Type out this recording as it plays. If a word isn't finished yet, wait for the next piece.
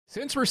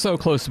Since we're so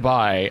close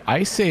by,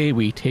 I say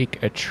we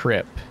take a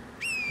trip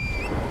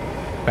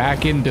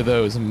back into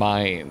those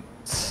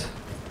mines.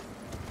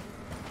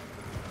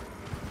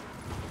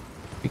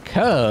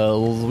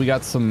 Because we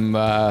got some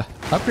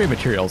upgrade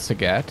materials to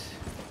get.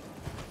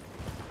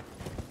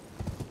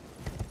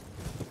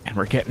 And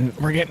we're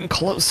getting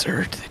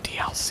closer to the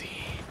DLC.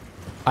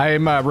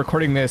 I'm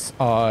recording this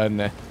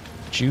on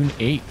June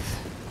 8th,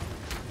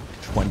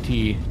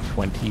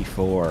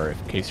 2024, in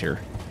case you're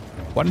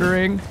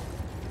wondering.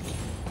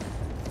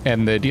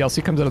 And the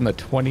DLC comes out on the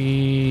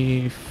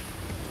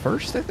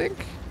 21st, I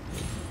think?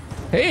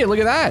 Hey, look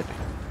at that!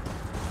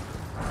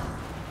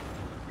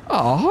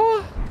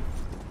 Aww.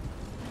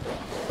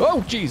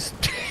 Oh, jeez.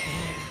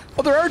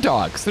 Oh, there are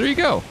dogs. There you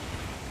go.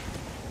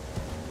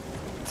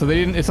 So they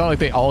didn't, it's not like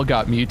they all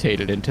got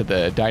mutated into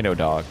the dino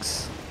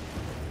dogs.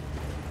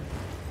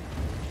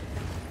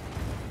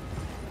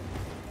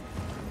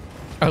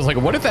 I was like,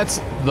 what if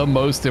that's the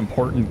most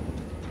important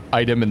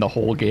item in the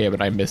whole game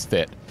and I missed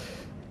it?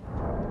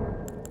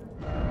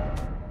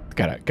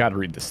 Gotta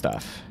read this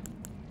stuff.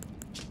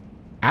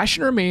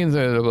 Ashen remains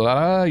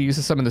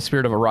uses summon the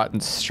spirit of a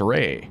rotten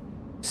stray.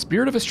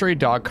 Spirit of a stray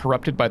dog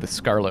corrupted by the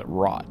scarlet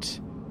rot.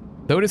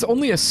 Though it is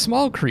only a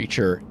small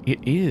creature, it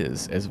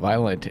is as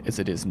violent as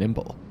it is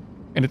nimble,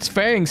 and its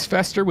fangs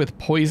fester with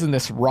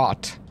poisonous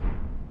rot.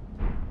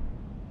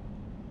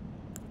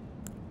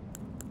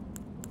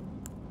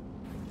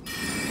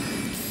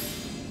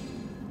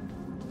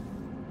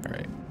 All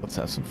right, let's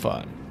have some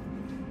fun.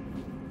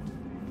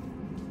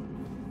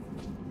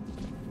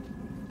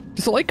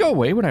 Does the light go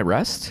away when I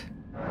rest?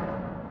 It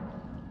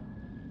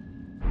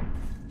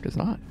does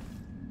not.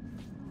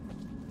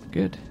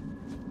 Good.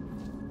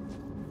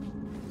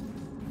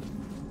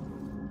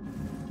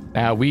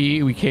 Now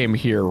we came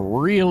here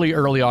really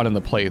early on in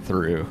the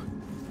playthrough,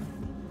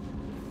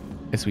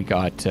 as we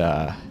got it's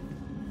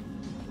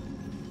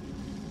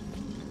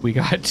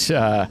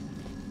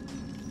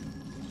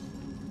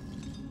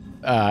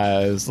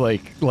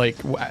like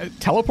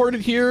teleported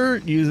here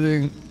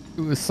using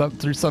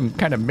through some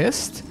kind of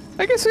mist.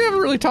 I guess we haven't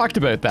really talked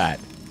about that.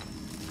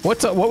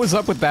 What was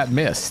up with that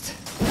mist?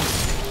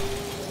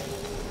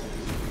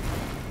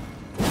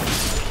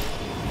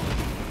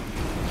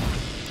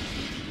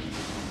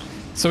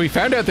 So we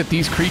found out that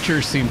these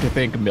creatures seem to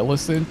think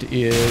Millicent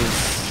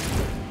is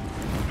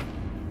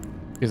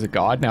a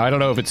god. Now I don't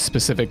know if it's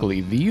specifically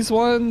these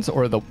ones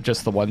or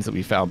just the ones that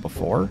we found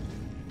before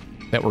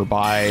that were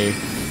by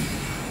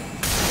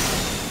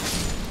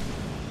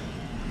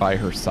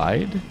her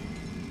side.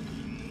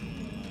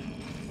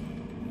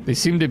 They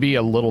seem to be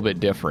a little bit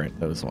different,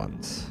 those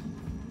ones.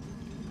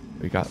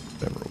 We got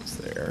whatever was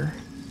there.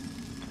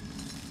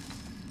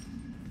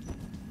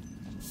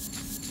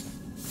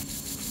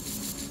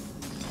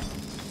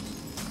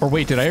 Or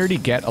wait, did I already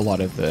get a lot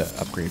of the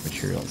upgrade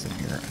materials in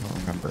here? I don't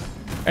remember.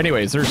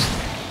 Anyways, there's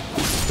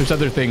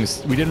other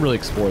things. We didn't really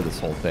explore this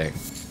whole thing.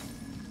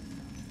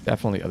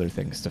 Definitely other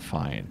things to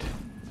find.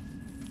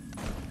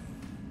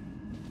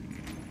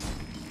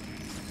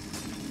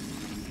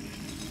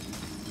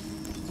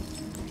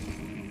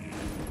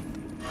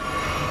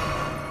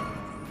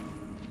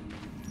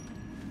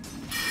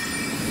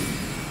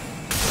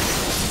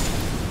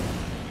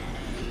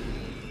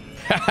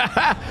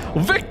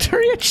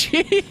 Victory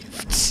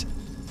achieved!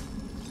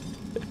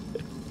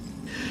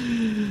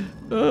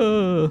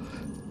 Oh,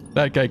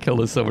 that guy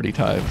killed us so many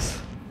times.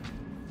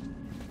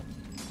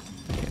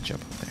 Can't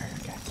jump up there.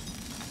 Okay.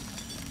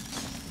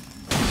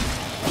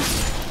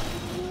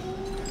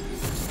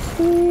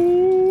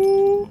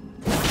 Ooh.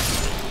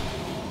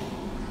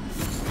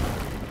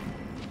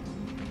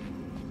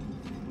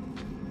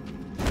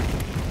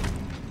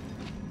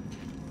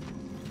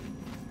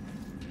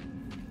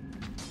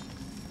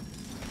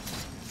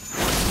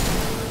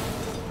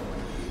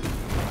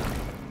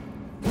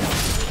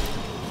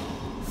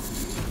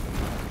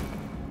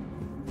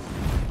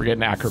 We're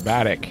getting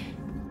acrobatic.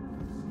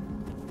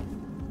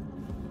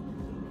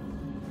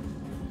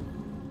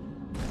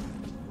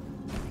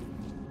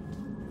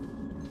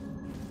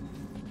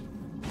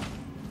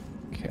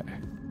 Okay.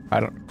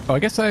 Oh, I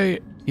guess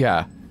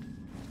yeah.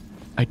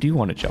 I do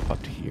want to jump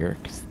up to here,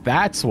 because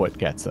that's what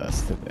gets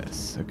us to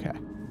this. Okay.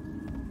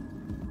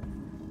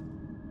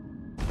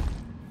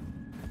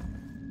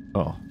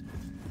 Oh.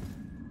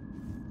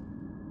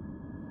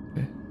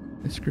 Okay.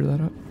 Did I screw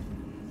that up?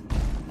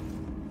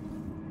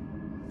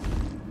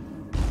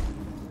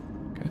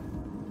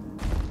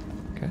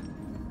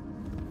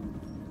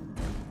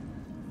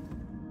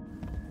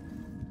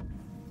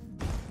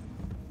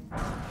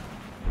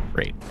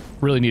 Great.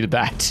 Really needed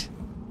that.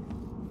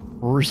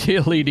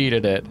 Really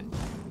needed it.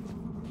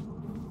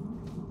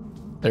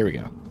 There we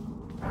go.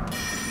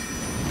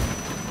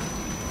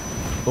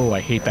 Oh, I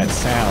hate that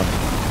sound.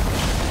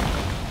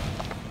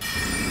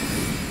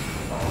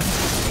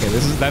 Okay,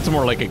 that's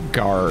more like a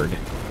guard.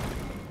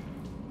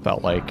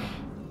 Felt like.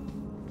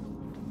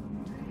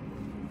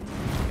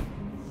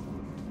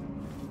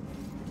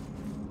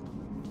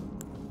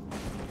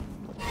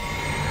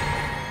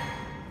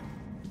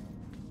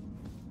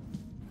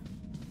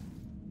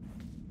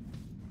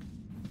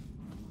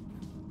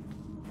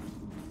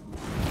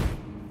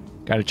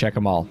 Gotta check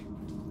them all.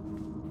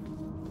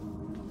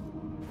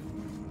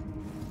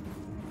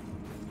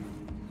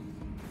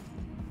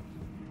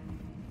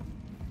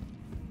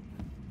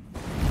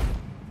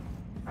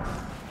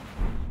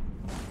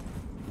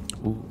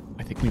 Ooh,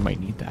 I think we might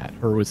need that.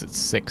 Or was it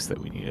 6 that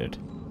we needed?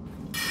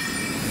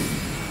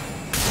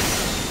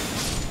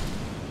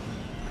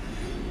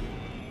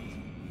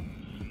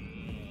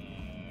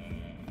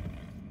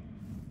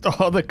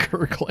 Oh, the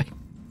gurgling.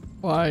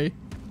 Why?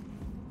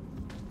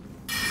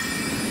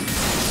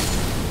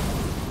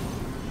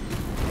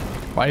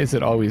 Why is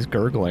it always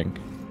gurgling?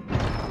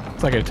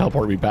 It's not gonna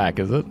teleport me back,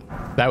 is it?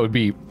 That would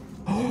be...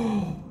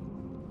 Oh,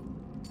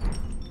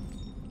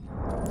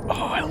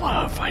 I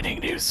love finding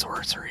new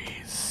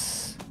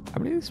sorceries. How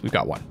many of these? We've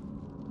got one.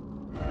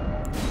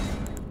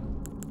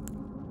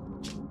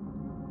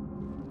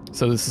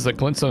 So this is a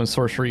glintstone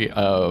sorcery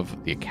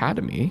of the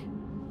Academy.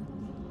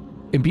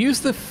 Imbues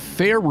the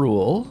fair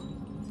rule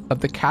of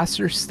the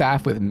caster's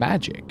staff with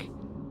magic,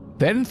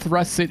 then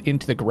thrusts it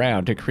into the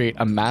ground to create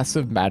a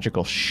massive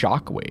magical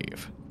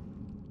shockwave.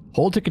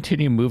 Hold to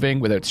continue moving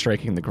without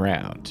striking the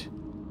ground,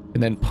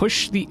 and then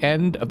push the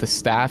end of the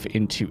staff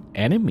into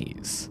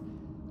enemies.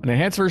 An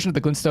enhanced version of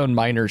the Glintstone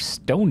Miner's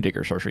Stone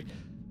Digger sorcery.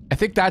 I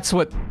think that's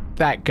what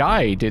that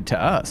guy did to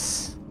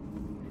us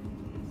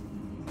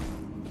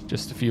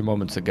just a few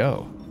moments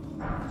ago.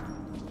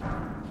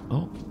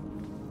 Oh.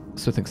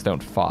 Smithing Stone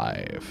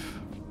 5.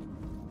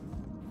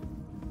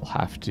 We'll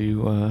have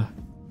to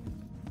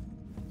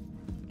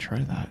try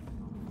that.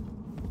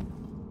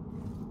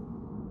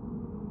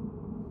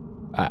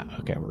 Ah,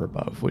 okay, we're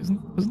above.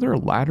 Wasn't there a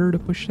ladder to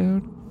push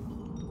down?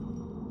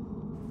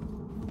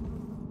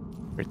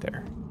 Right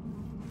there.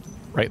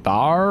 Right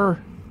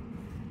there.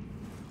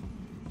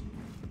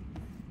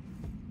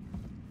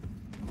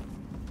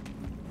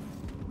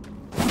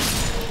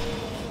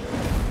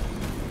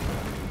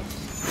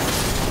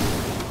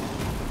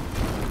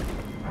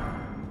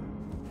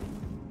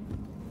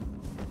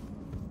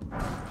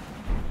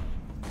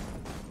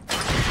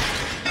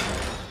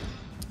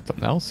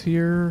 Something else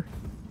here.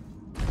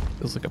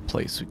 Feels like a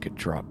place we could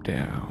drop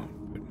down.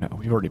 But no,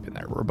 we've already been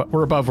there.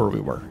 We're above where we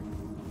were.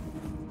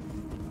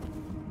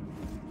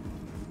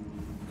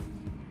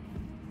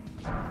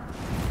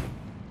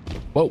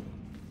 Whoa.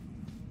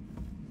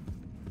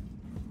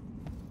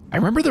 I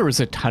remember there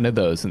was a ton of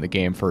those in the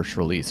game first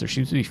release. There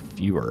seems to be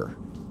fewer.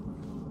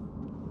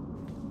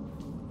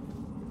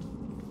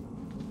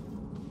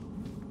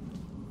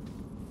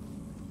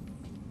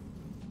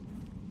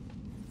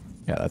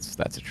 Yeah,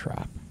 that's a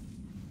trap.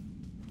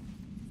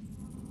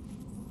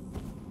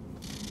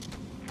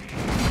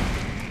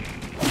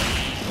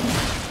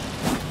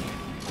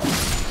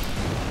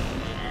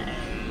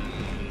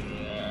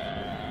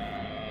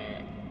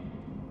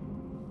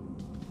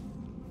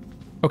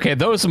 Okay,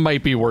 those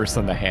might be worse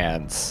than the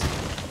hands.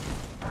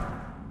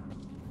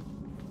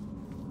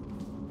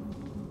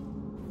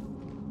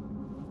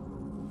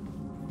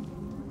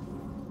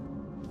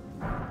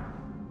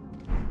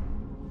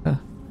 Huh.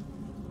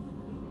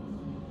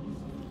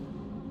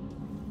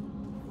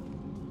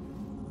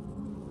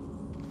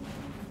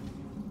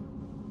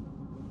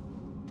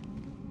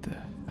 The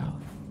hell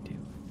do you do?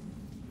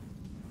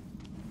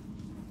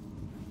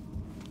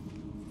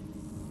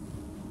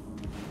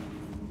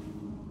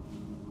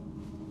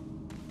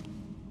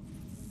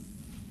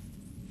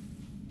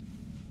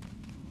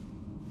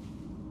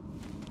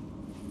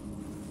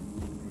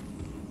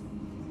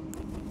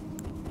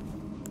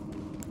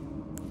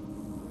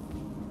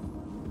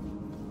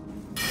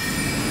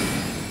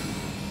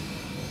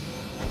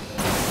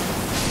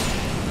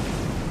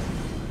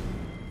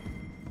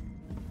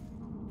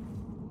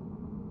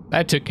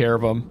 That took care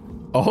of him.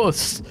 Oh,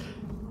 this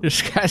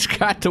guy's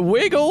got the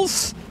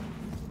wiggles.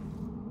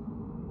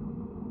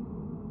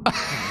 Oh,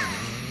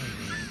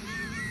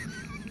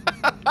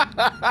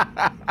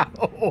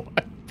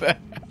 what the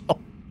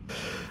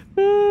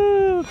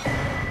hell?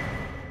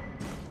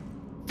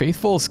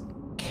 Faithful's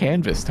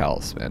canvas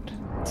talisman.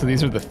 So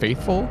these are the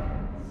faithful?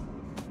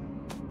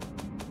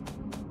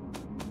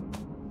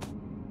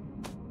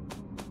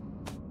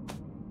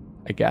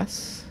 I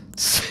guess.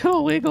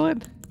 Still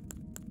wiggling.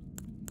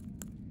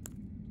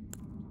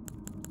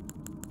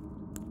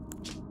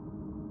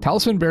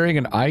 Talisman bearing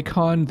an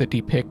icon that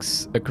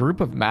depicts a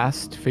group of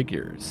masked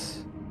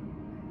figures.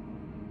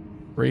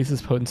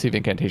 Raises potency of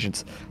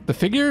incantations. The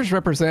figures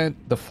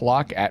represent the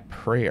flock at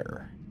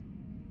prayer.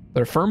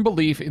 Their firm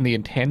belief in the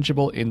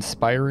intangible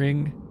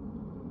inspiring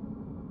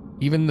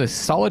even the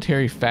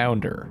solitary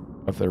founder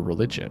of their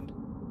religion.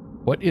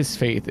 What is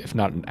faith if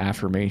not an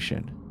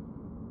affirmation?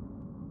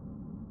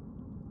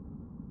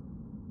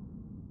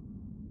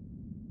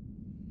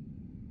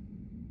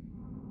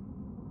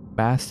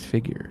 Masked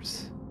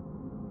figures.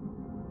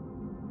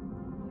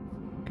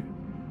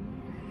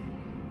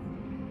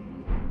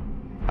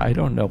 I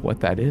don't know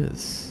what that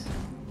is.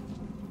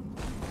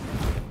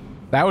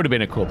 That would have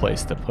been a cool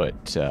place to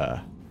put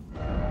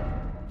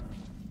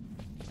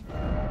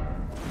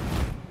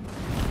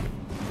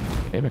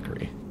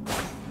mimicry.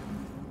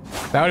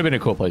 That would have been a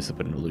cool place to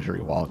put an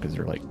illusory wall because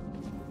they're like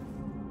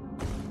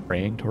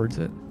praying towards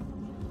it.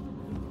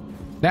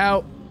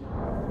 Now,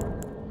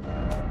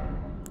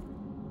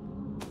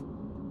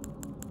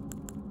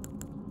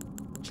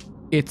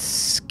 its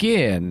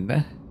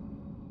skin,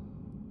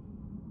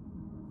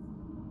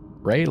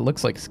 right? It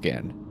looks like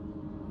skin.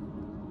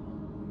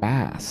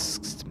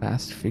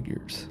 Masked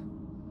figures.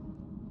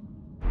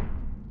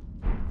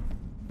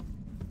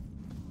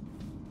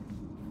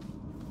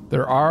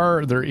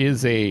 There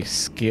is a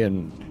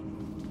skin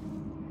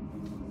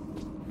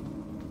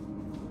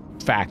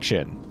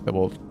faction that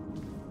we'll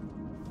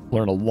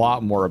learn a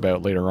lot more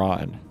about later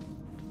on.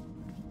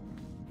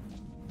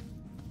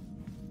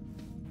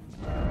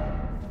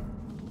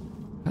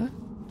 Huh?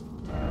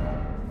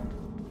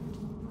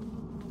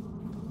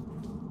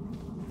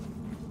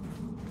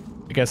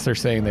 I guess they're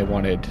saying they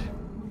wanted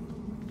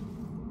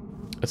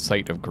a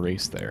site of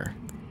grace there.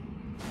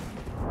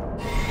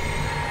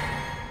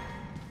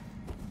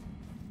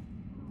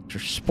 You're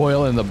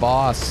spoiling the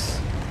boss.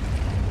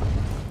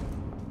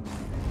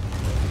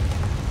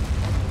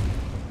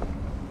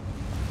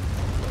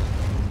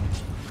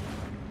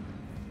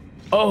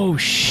 Oh,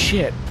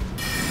 shit.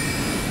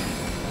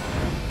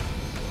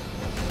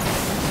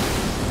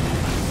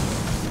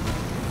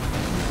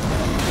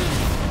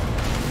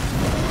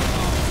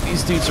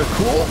 These dudes are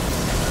cool.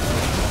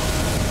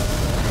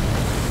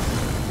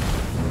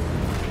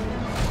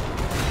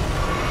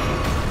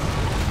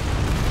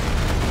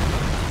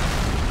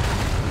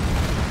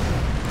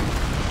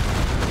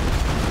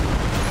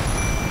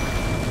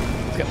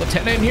 Let's get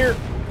Lieutenant in here.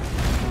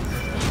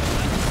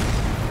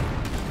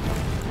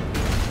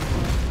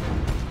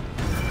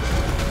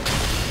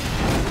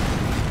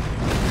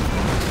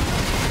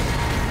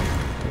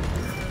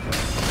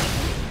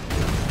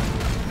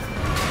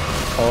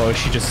 Oh,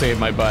 she just saved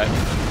my butt.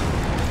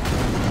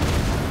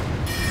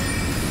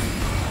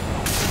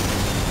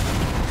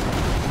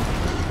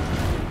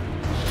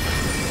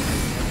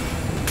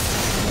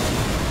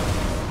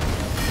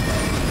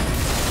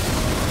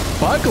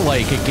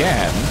 Bug-like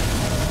again.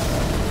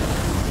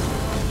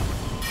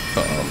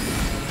 Uh-oh.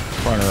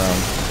 Run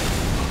around.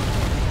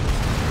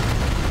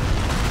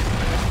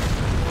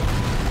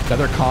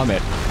 Another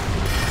comet.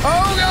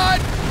 Oh, God!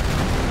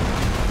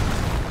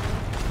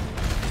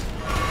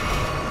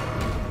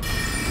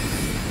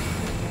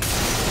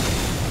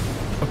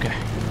 Okay.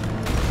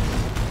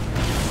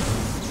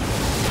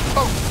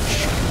 Oh,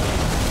 shit.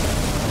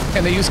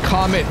 And they use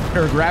comet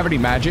or gravity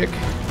magic.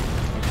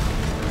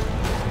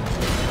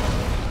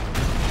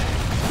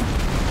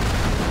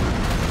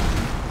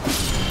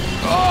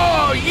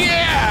 Oh,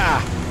 yeah!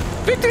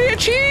 Victory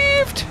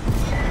achieved!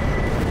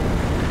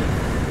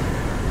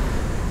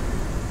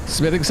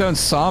 Smithing stone,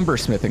 somber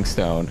smithing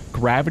stone,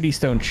 gravity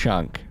stone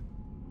chunk,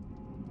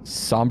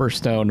 somber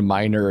stone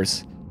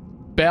miners,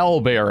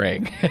 bell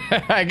bearing.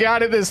 I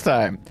got it this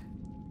time.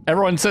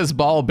 Everyone says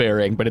ball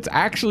bearing, but it's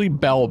actually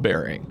bell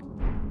bearing.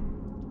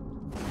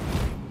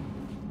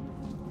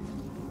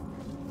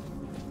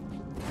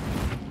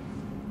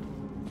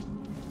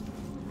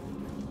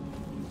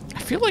 I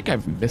feel like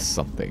I've missed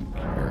something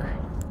here.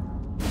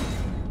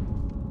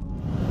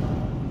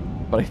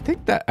 But I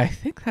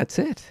think that's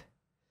it.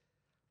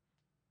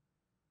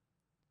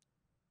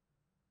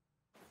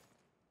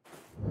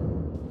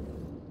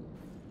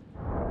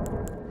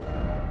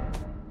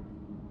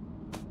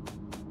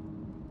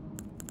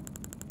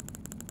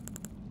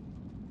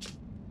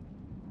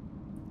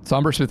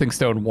 Somber smithing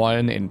stone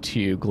 1 and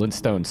 2,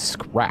 glintstone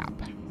scrap.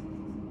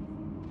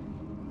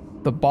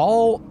 The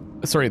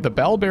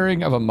bell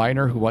bearing of a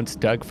miner who once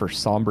dug for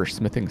somber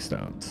smithing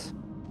stones.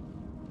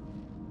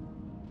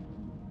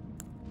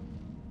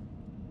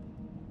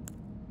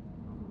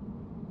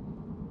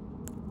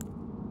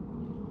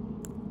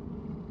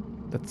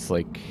 That's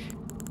like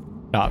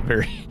not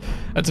very,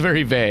 that's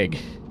very vague.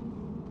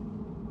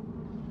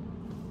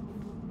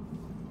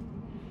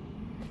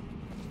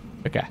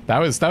 Okay, that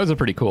was a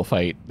pretty cool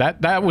fight.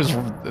 That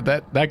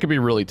could be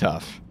really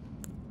tough.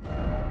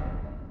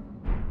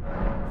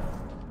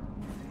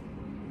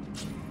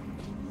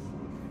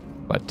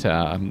 But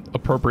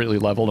appropriately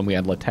leveled, and we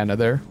had Latenna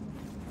there.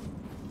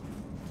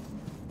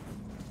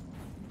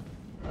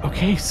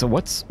 Okay, so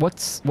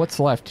what's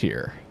left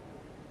here?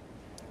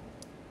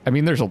 I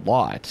mean, there's a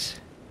lot.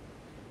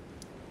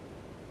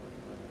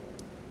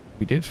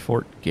 We did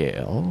Fort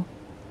Gale.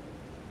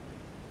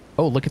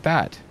 Oh, look at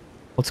that.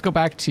 Let's go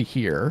back to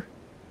here.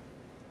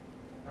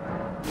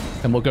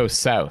 And we'll go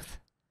south.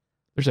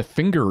 There's a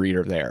finger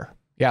reader there.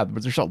 Yeah,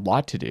 but there's a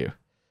lot to do.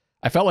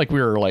 I felt like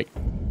we were like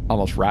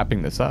almost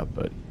wrapping this up,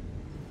 but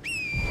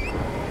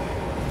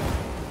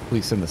at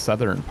least in the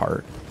southern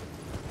part.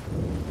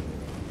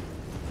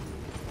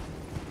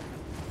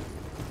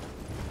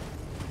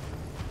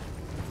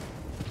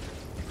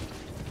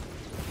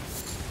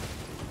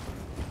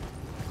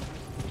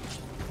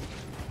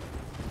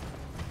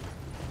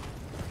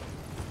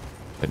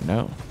 But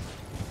no.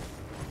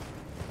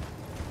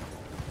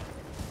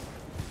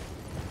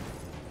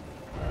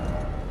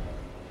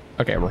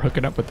 Okay, we're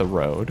hooking up with the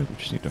road. We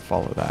just need to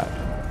follow that.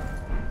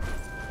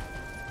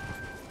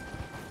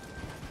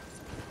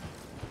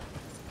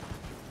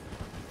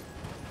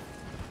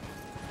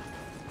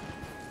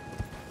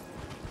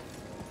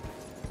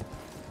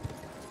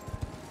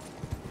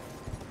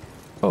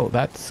 Oh,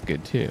 that's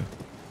good too.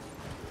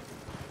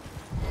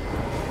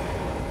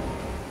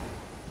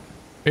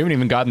 We haven't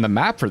even gotten the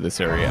map for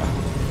this area.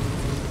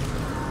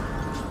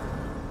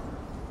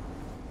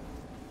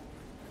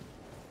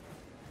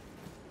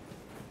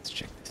 Let's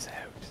check this out.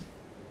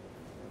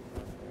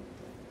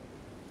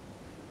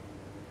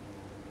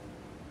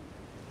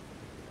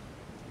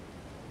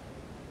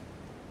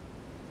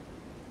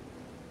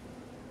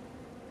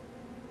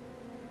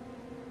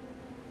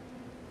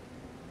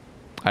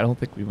 I don't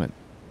think we went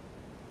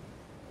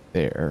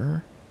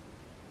there.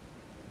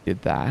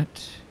 Did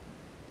that.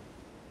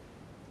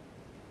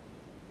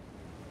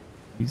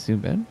 We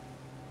zoom in.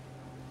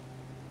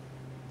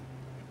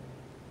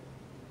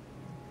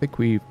 I think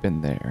we've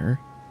been there.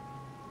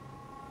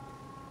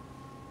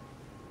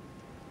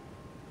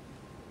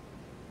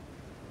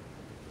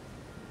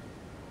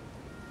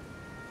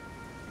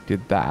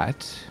 Did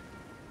that.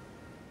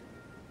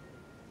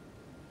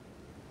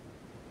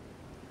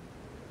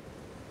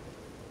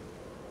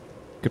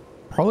 Could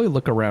probably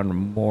look around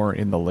more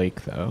in the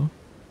lake though.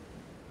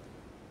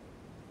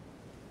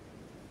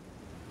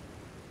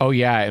 Oh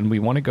yeah, and we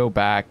want to go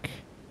back.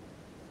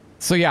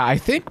 So yeah, I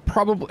think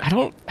probably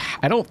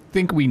I don't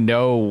think we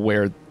know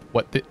where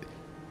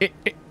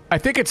I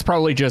think it's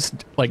probably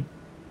just like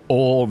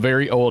old,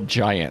 very old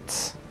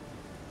giants.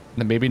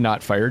 And maybe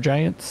not fire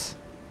giants.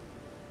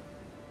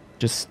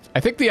 Just I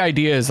think the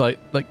idea is like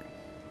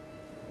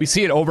we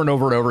see it over and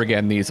over and over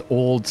again, these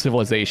old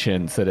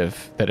civilizations that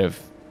have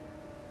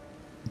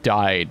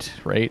died,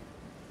 right?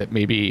 That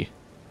maybe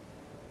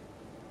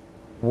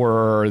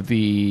were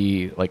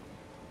the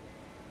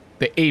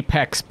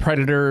apex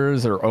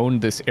predators or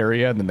owned this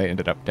area, and then they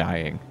ended up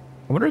dying.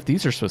 I wonder if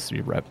these are supposed to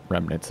be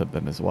remnants of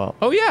them as well.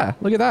 Oh yeah,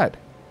 look at that.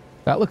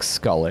 That looks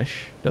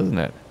skullish, doesn't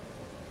it?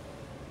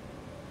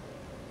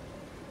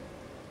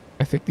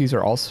 I think these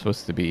are all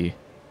supposed to be,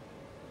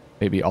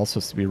 maybe all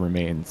supposed to be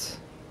remains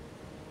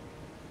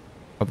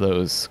of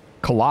those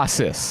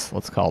colossus,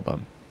 let's call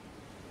them.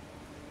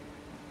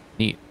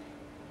 Neat.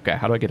 Okay,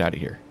 how do I get out of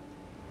here?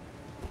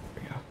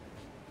 There we go.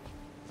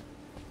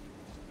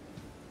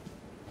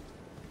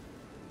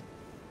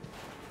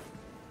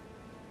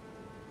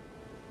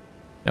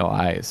 No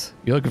eyes.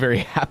 You look very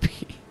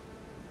happy.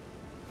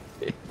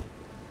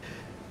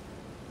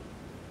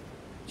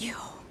 You,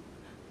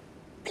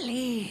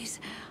 please,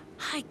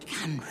 I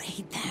can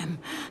read them.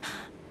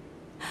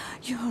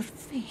 Your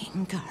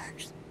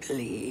fingers,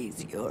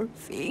 please, your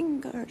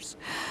fingers.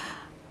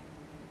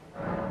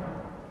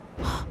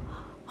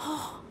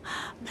 Oh,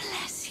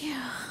 bless you.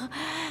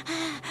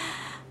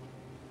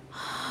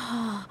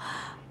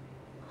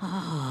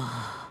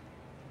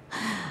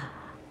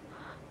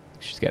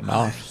 She's getting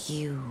off. Are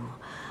you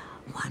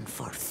one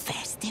for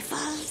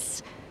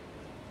festivals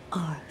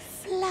or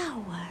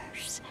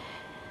flowers?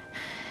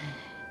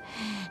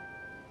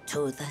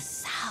 To the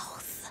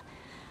south,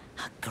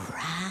 a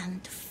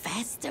grand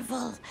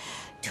festival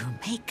to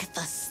make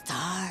the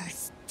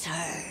stars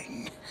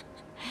turn.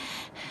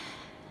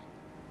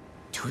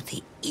 To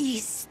the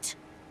east,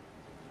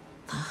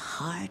 the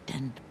heart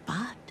and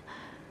bud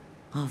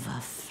of a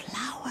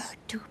flower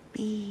to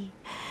be.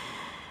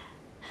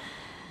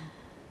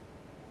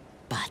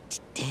 But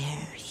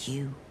dare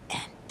you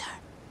enter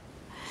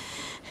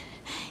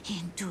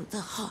into the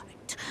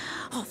heart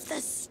of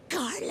the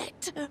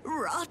scarlet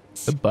rot?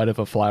 The bud of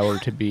a flower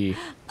to be.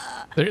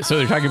 So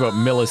they're talking about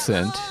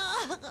Millicent.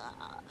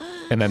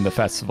 And then the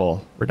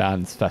festival.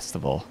 Radahn's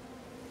festival.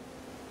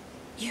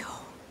 You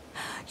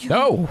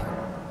No!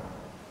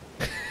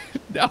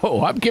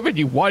 No, I'm giving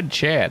you one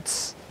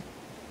chance.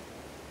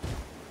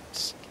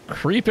 It's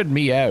creeping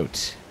me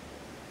out.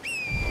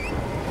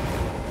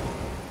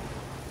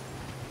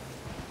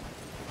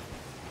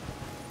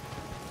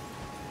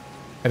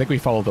 I think we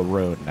follow the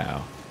road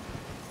now.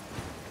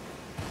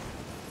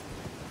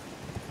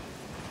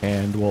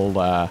 And we'll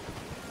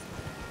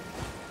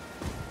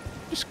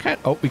just kind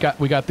of, oh, we got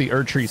the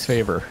Erdtree's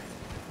favor.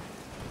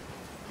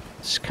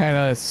 Just kind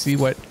of see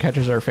what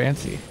catches our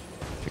fancy.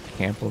 To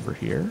camp over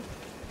here.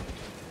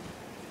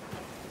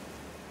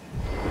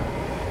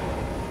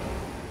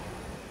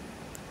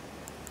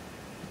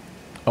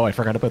 Oh, I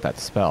forgot about that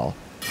spell.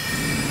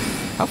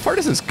 How far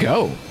does this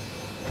go?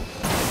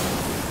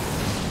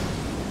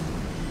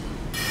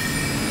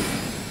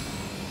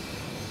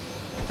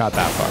 Not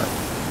that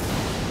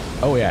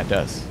far. Oh yeah, it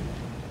does.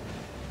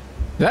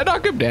 Did that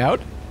knock him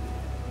down?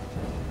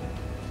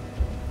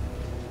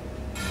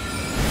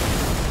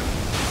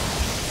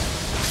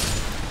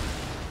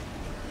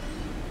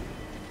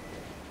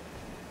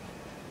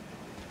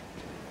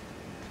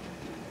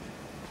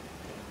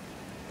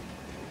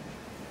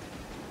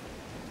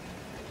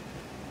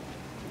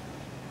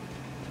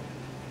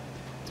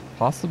 It's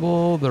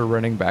possible they're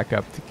running back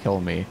up to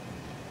kill me.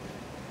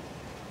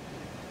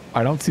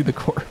 I don't see the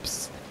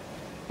corpse.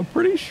 I'm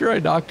pretty sure I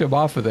knocked him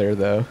off of there,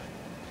 though.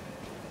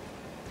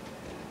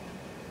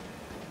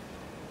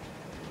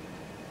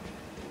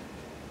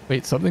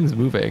 Wait, something's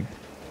moving.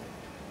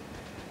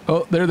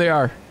 Oh, there they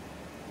are.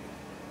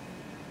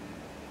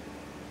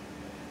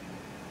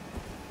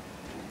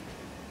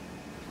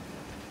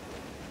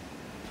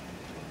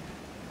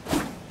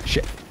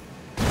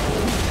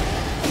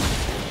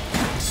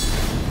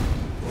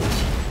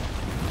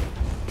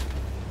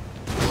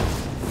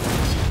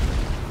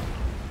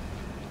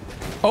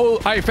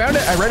 Oh, I found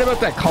it. I read about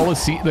that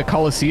the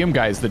Colosseum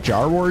guys, the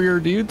Jar Warrior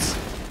dudes.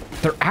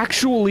 They're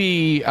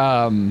actually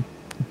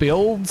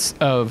builds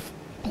of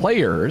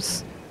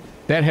players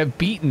that have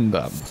beaten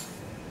them.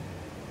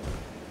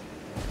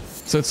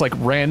 So it's like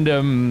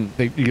random.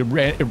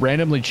 It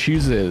randomly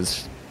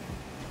chooses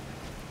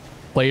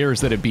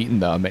players that have beaten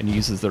them and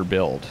uses their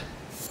build.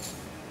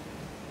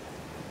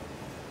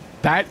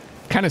 That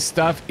kind of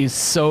stuff is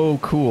so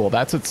cool.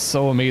 That's what's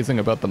so amazing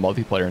about the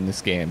multiplayer in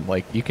this game.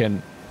 Like, you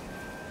can,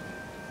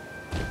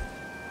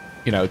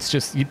 you know, it's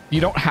just,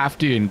 you don't have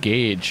to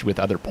engage with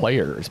other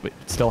players, but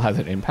it still has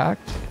an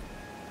impact.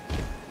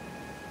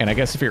 And I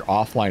guess if you're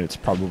offline, it's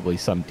probably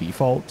some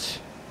default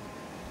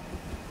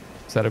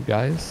set of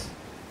guys.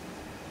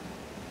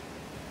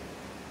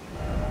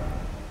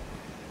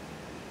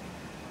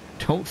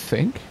 Don't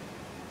think.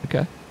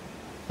 Okay.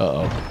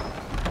 Uh-oh.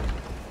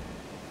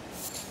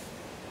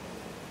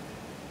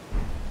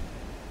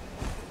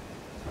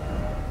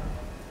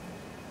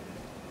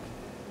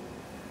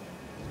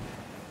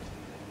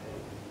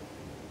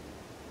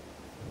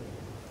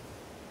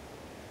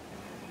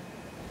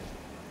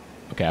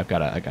 Okay, I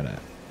gotta.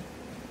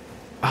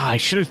 I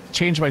should have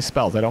changed my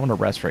spells. I don't want to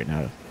rest right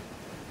now.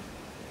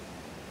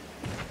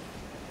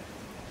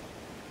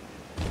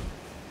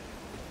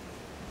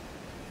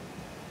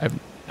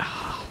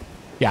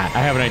 Yeah, I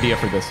have an idea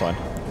for this one.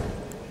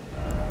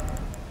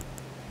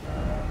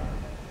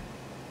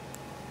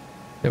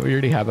 Did we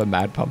already have a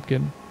Mad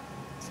Pumpkin?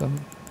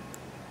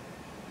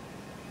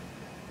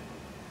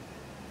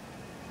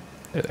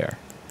 There.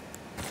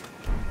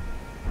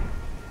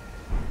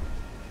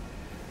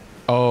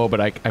 Oh, but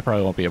I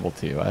probably won't be able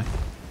to.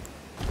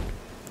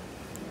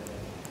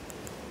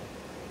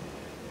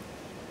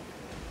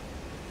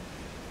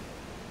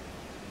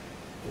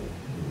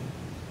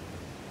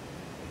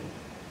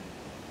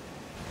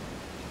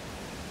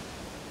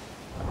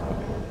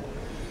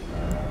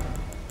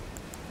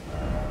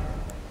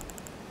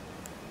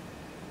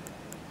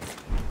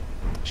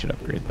 Should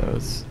upgrade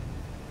those.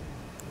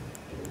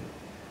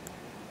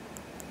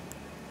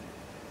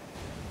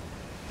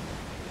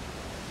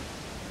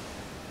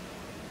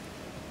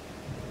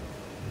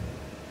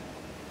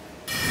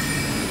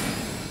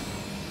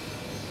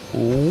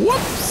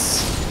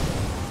 Whoops!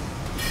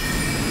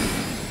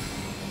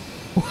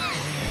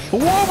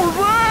 What was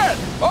that?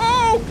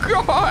 Oh,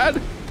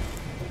 God!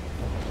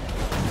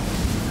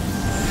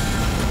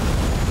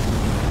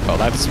 Oh,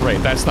 that's right.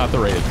 That's not the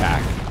right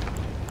attack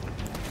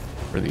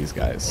for these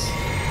guys.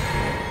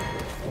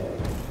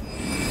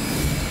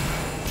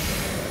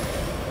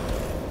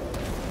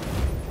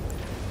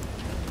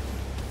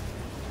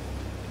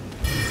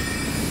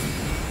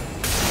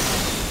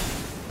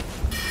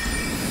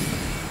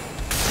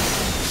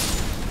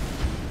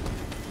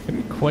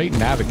 Couldn't quite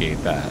navigate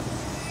that.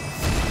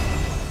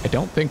 I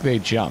don't think they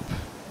jump.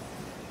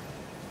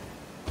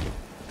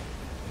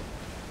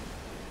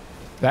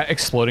 That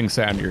exploding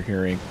sound you're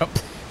hearing. Oh.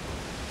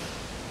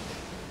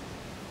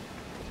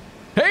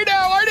 Hey,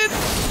 now I didn't.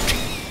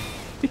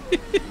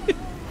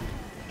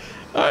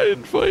 I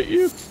didn't fight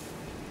you.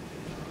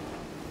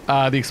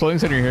 The exploding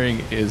sound you're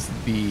hearing is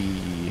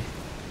the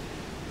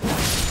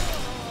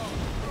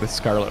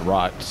Scarlet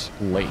Rot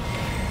Lake.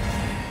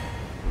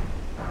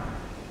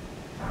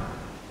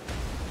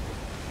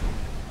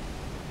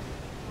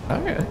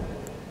 Okay.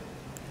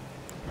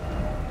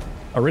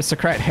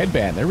 Aristocrat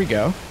headband. There we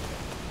go.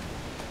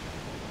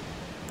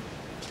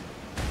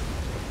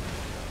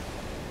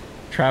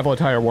 Travel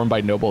attire worn by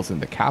nobles in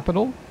the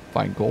capital.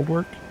 Fine gold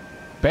work.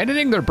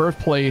 Abandoning their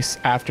birthplace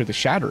after the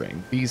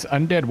shattering, these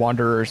undead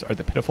wanderers are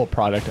the pitiful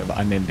product of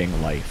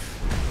unending life.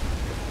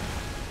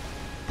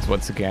 So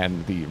once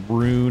again, the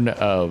rune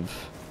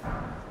of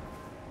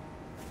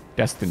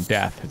destined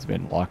death has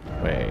been locked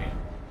away.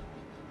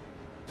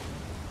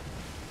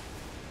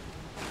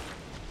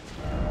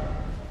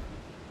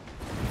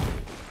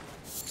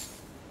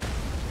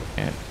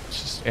 And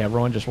it's just,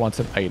 everyone just wants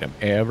an item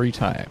every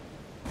time.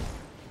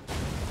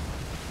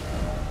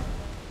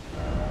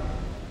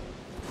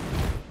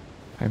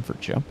 Time for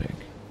jumping.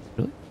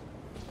 Really?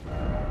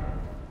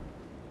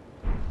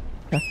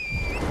 Yeah.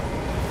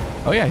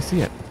 Oh yeah, I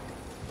see it.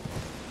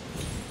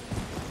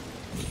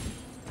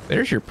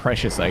 There's your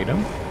precious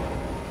item.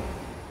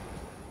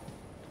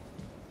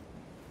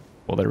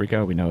 Well, there we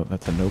go. We know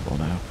that's a noble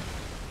now.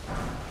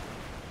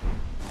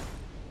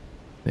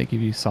 They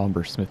give you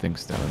somber smithing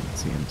stone, it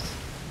seems.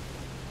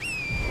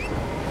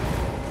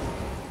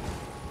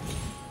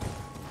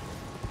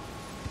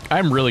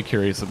 I'm really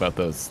curious about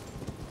those.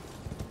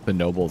 The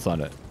nobles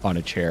on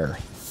a chair.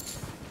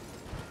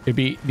 It'd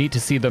be neat to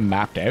see them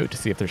mapped out to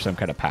see if there's some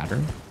kind of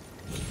pattern.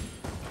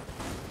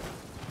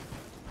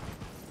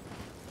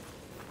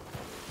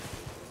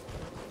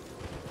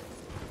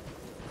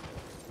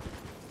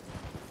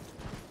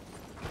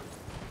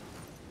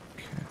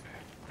 Okay.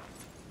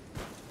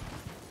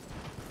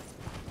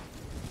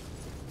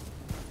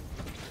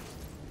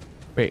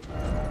 Wait.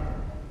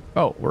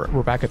 Oh,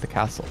 we're back at the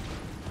castle.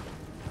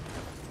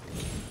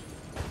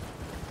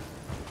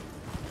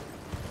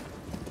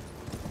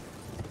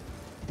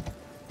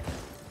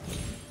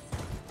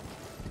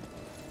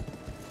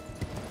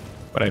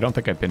 But I don't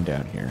think I've been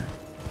down here.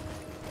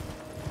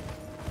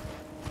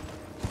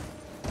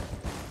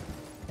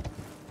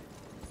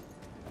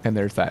 And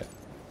there's that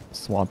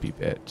swampy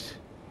bit.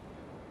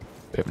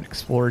 We haven't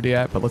explored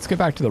yet, but let's get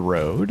back to the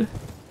road.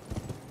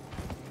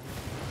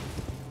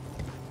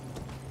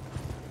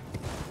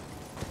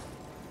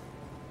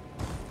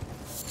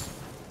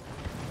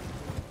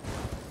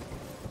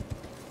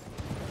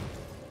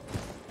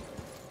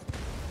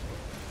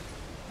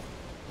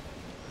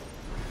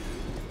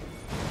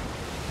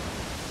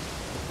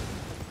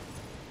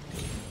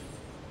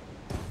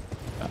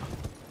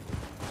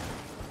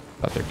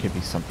 Thought there could be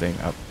something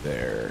up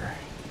there.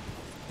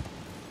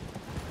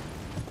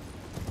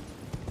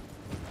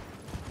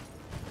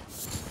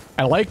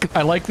 I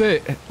like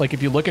the, like,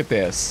 if you look at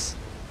this,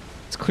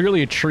 it's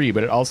clearly a tree,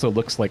 but it also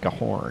looks like a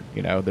horn.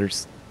 You know,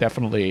 there's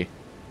definitely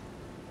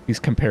these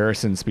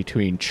comparisons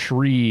between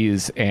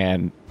trees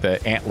and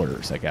the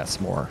antlers, I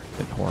guess, more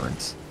than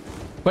horns.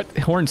 But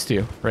horns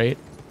too, right?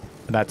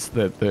 And that's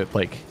the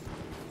like,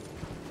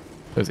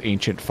 those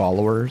ancient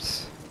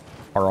followers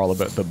are all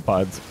about the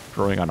buds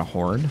growing on a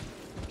horn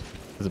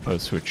as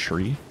opposed to a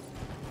tree.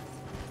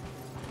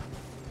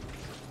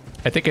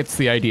 I think it's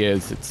the idea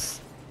is it's,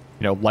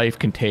 you know, life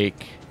can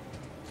take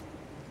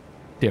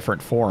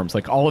different forms.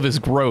 Like all of his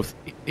growth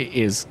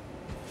is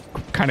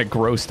kind of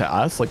gross to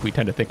us. Like we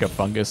tend to think of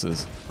fungus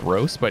as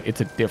gross, but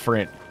it's a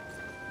different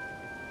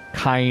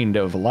kind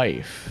of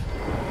life.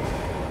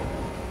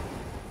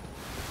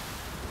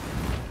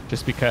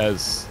 Just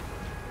because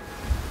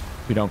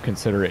we don't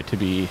consider it to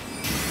be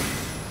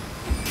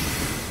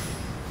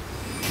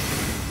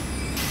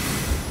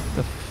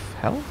the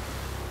hell?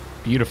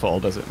 Beautiful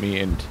doesn't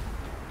mean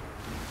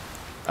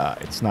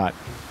it's not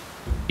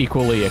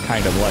equally a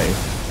kind of life.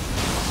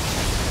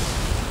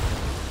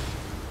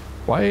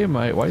 Why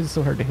is it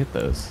so hard to hit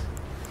those?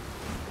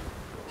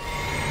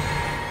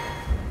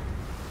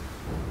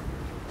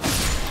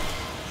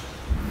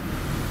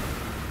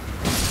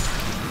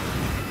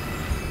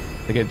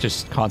 They get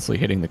just constantly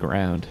hitting the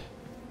ground.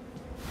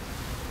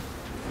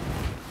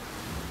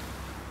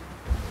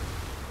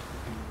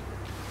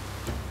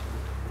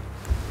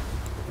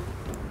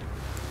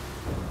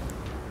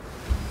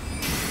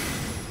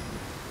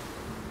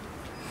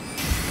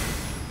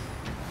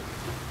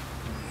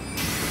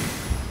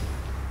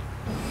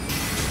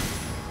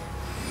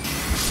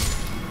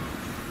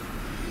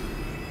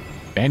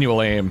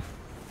 Manual aim.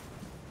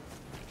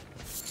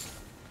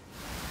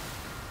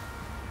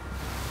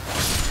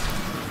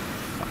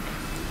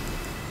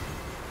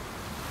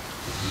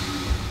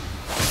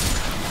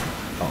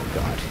 Oh,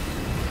 God.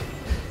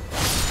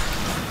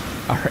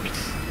 All right.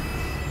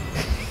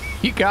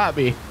 You got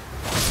me.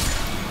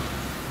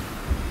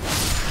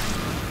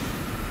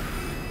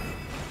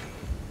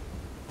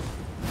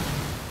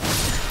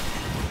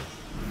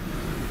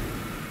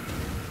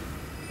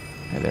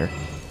 Hi there.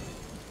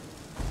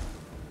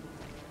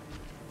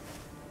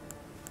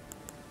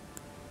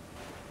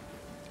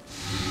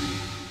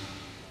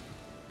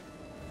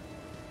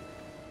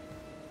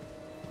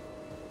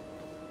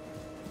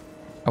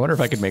 I wonder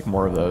if I could make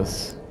more of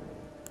those.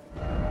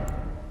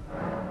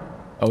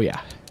 Oh, yeah.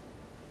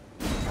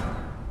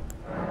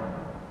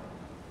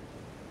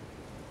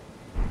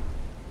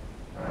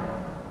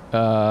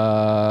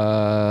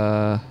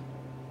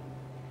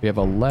 We have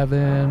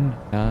 11,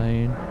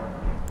 9,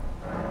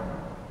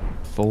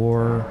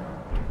 4,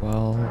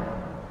 12,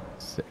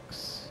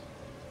 6.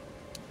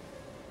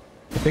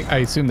 I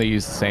assume they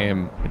use the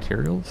same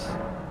materials.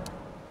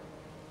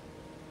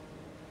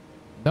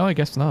 No, I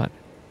guess not.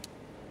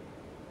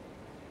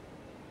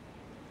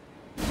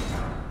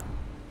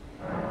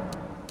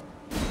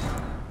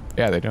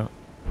 Yeah, they don't.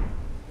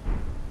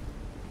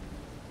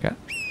 Okay.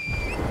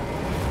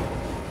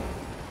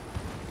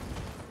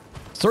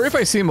 Sorry if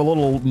I seem a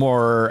little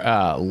more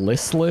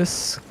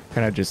listless,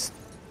 kind of just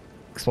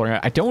exploring.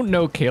 I don't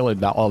know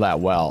Caleb all that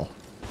well.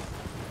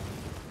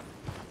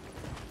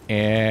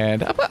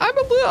 And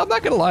I'm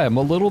not gonna lie, I'm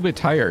a little bit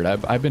tired.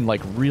 I've been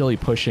like really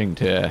pushing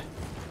to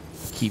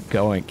keep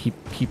going,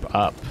 keep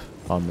up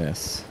on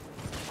this.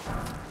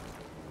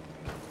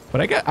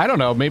 But I don't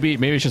know, maybe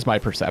it's just my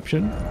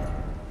perception.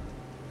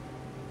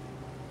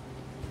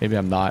 Maybe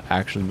I'm not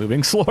actually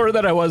moving slower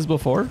than I was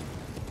before.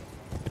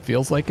 It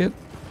feels like it.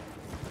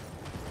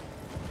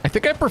 I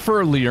think I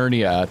prefer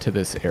Liurnia to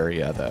this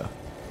area, though.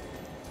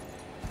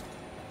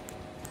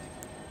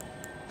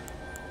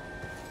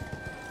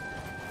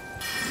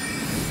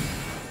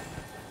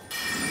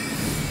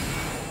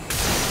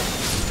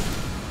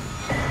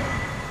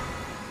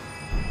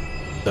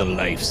 The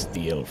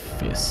Lifesteal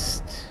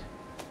Fist.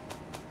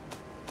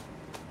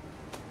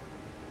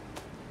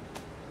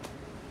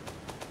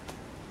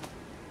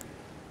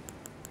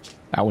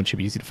 That one should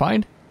be easy to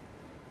find.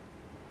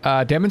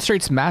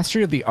 Demonstrates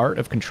mastery of the art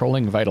of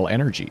controlling vital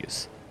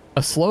energies.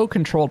 A slow,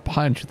 controlled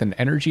punch with an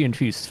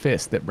energy-infused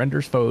fist that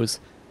renders foes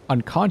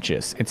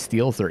unconscious and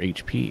steals their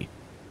HP.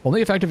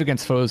 Only effective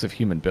against foes of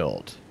human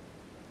build.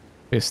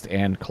 Fist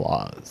and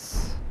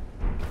claws.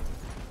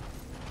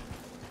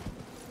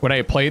 When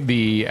I played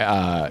the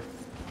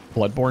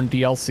Bloodborne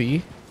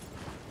DLC,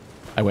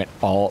 I went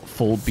all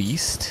full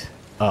beast.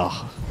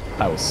 Oh,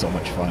 that was so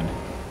much fun.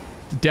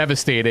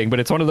 Devastating, but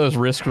it's one of those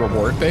risk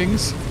reward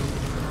things.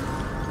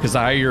 Because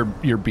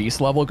your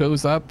beast level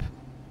goes up,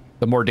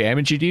 the more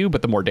damage you do,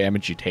 but the more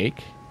damage you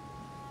take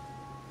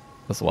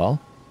as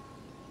well.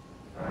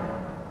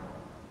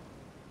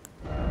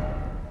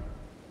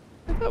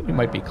 I thought we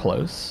might be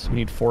close. We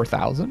need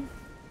 4,000.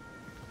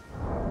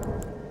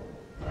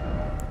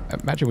 I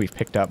imagine we've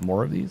picked up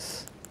more of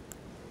these.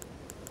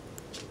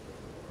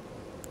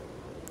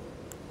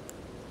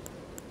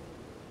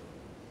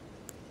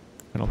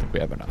 I don't think we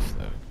have enough,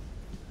 though.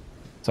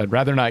 So I'd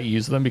rather not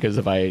use them, because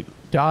if I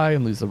die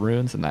and lose the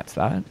runes, then that's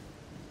that.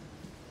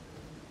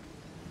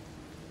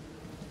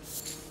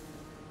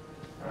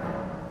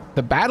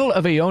 The Battle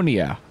of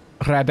Aeonia.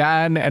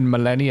 Radan and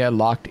Malenia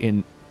locked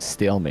in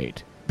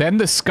stalemate. Then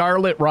the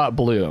Scarlet Rot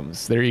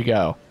blooms. There you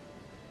go.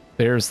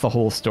 There's the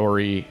whole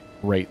story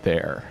right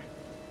there,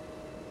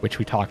 which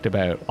we talked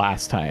about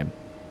last time.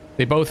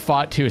 They both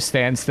fought to a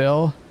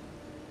standstill,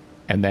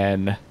 and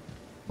then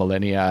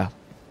Malenia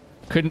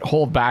couldn't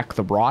hold back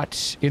the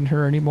rot in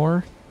her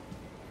anymore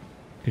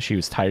because she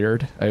was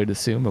tired, I would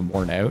assume, and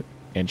worn out,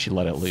 and she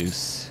let it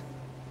loose.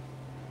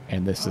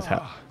 And this is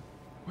how...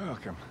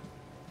 Welcome,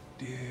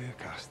 dear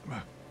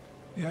customer.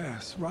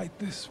 Yes, right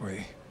this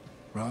way.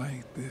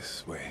 Right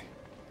this way.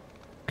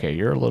 Okay,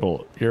 you're a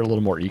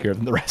little more eager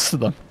than the rest of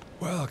them.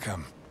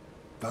 Welcome,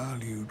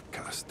 valued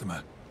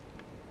customer.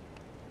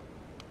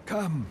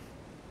 Come,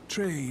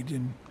 trade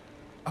in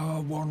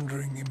our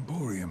wandering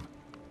emporium.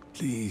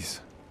 Please,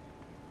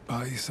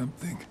 buy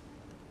something.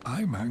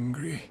 I'm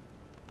hungry.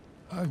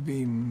 I've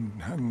been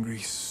hungry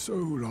so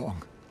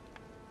long.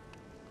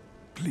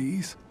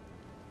 Please?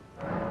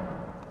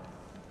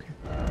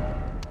 Okay.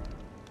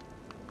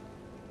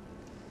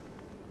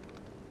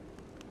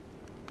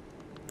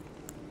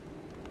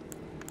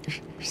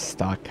 Your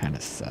stock kind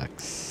of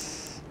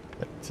sucks,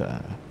 but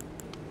I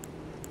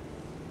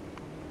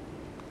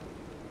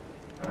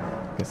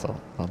guess I'll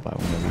buy one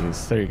of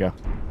these. There you go.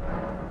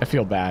 I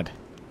feel bad.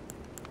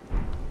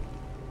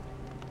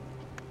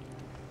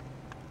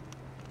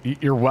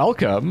 You're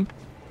welcome.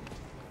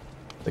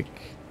 Like,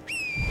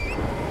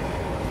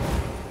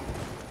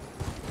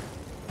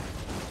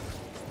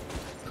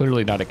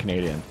 clearly not a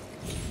Canadian.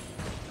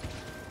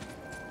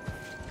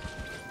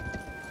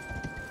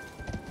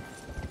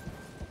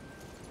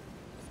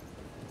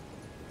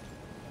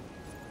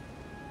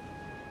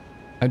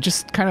 I'm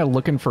just kind of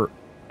looking for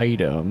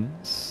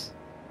items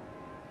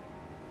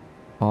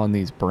on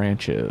these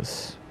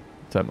branches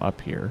as I'm up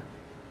here.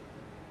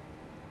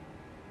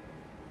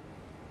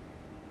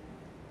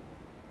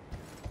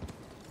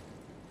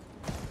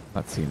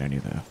 Not seeing any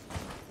though.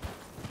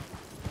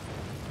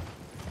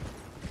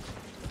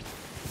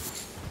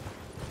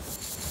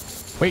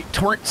 Wait,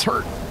 torrent's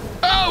hurt.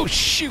 Oh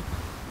shoot!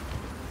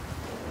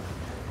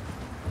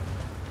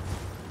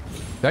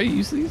 Did I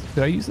use these?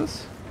 Did I use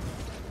this?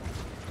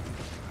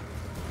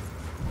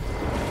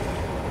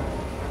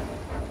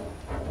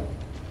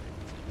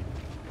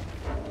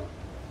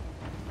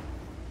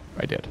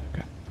 I did.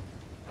 Okay.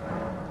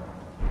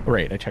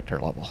 Great, I checked her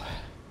level.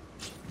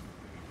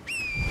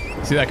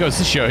 See, that goes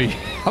to show you.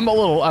 I'm a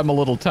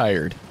little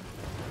tired.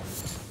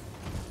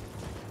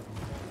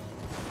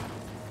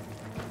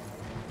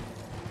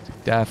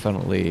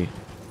 Definitely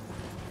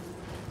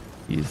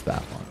use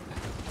that one.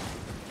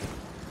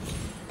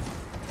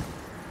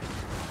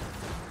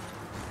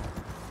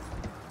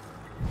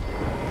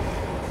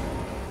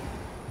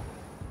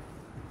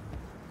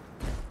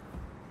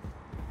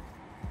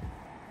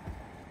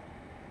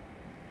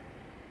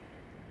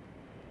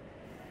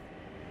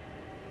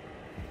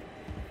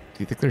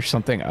 Do you think there's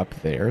something up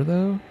there,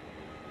 though?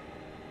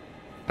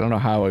 I don't know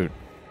how I would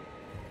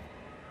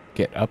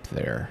get up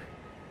there.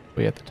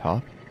 Way at the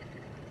top.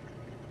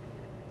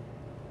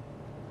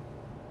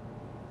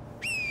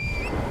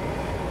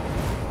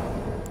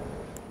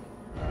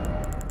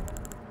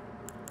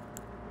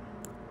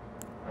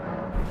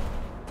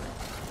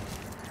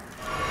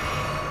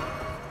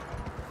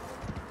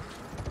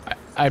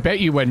 I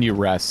bet you when you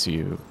rest,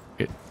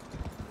 it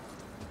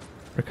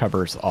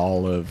recovers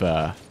all of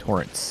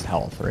Torrent's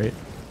health, right?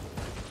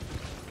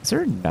 Is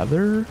there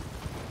another?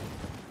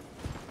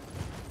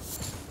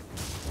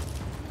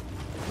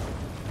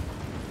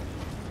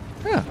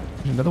 Yeah,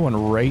 there's another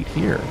one right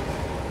here.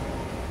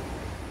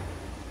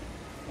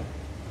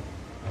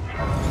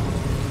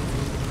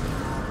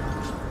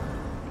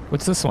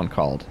 What's this one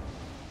called?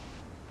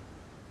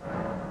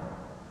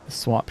 The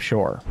Swamp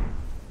Shore.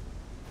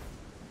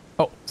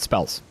 Oh,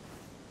 spells.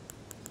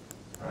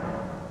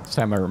 This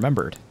time I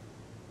remembered.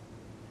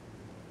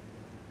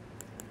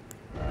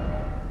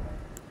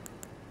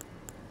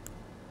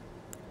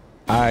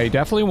 I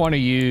definitely want to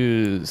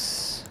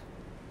use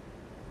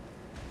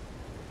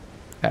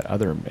that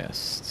other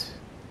mist.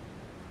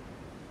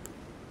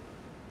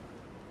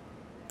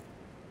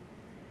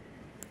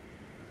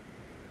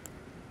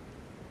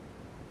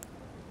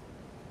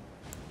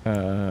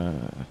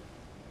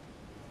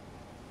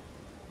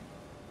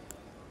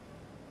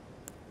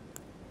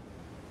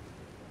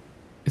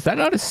 Is that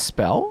not a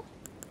spell?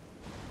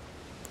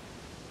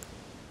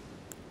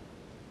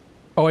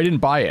 Oh, I didn't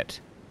buy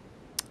it.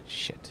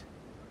 Shit.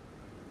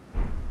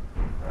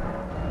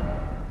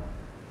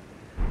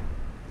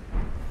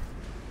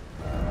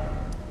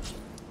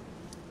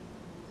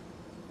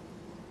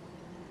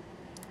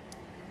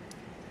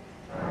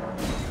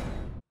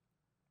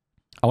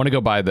 I want to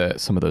go buy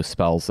some of those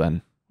spells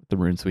then, the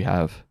runes we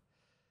have.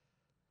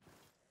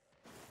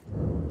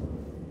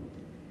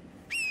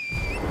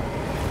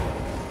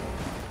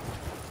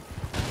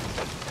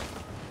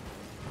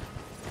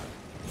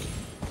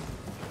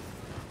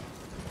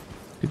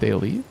 Did they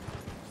leave?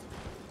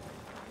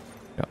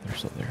 No, they're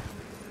still there.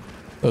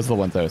 Those are the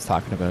ones I was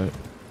talking about.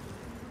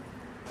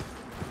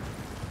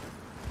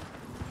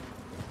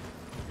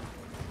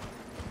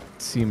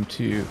 Seem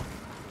to...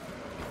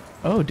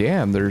 Oh,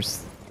 damn,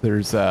 there's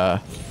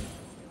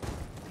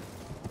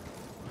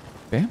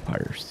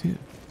vampires too.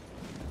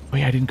 Oh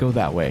yeah, I didn't go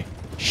that way.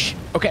 Shh.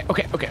 Okay.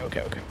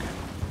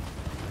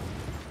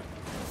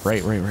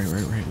 Right.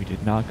 We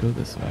did not go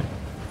this way.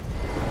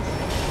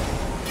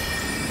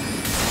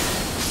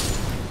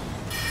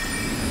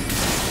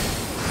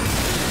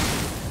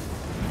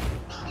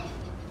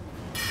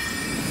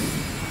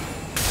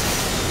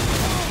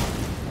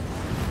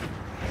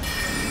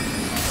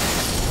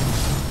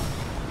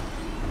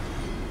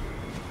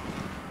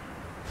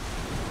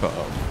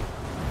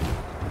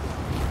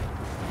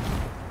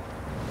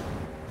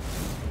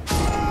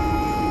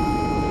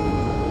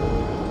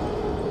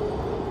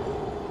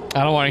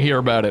 I don't want to hear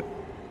about it.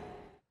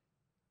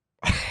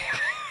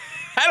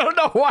 I don't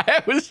know why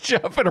I was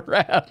jumping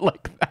around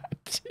like that,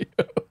 too.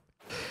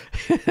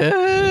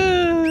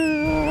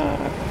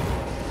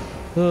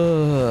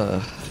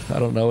 I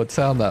don't know what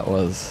sound that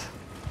was.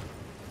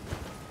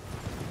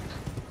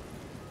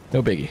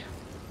 No biggie.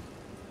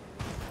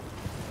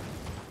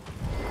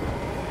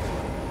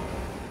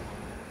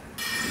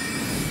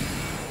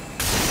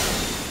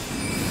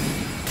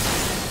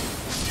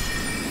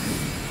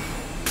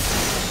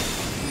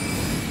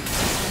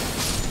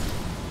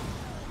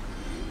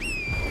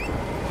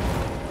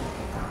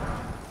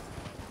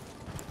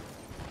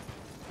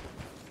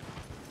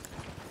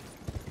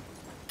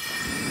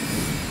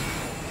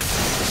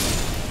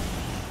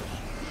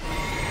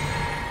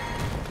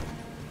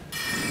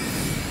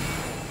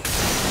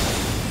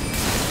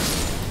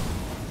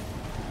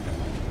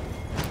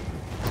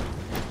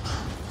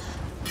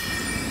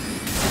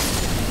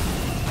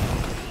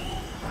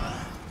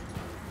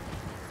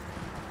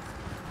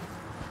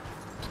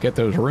 Get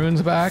those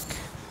runes back.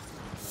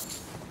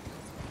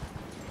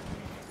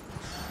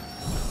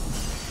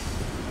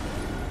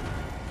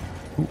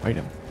 Ooh,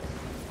 item.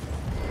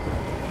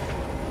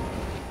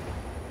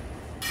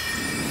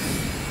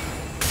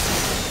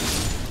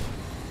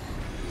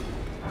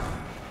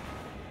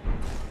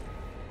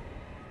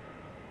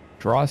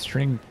 Draw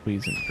string,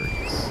 please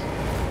increase.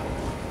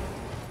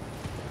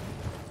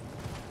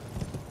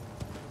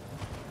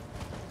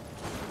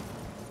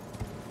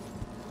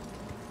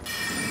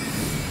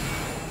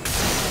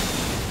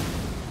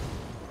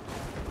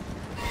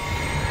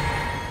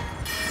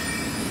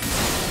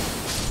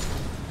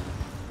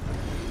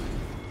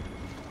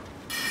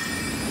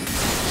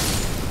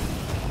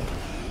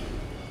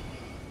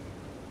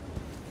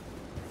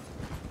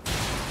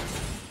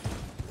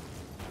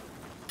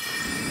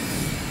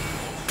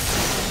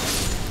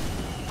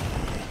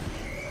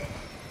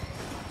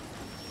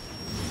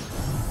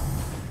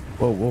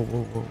 Whoa.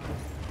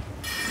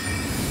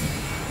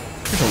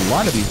 There's a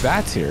lot of these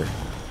bats here.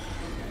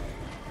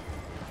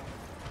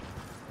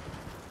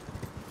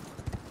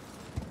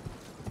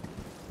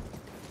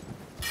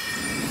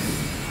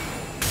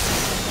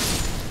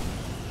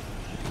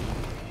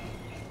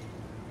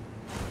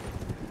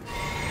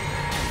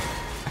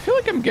 I feel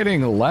like I'm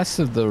getting less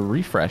of the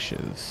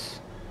refreshes.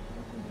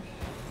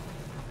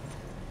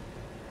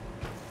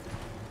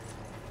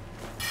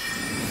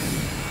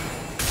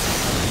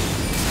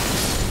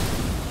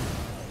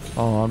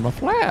 On my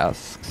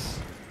flasks.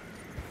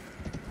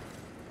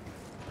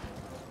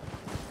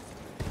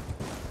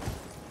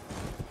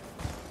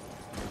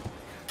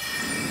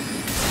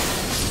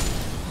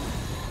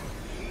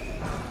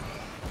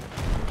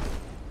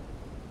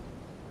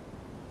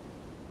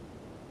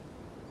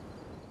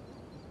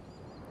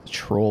 The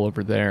troll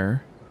over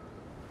there.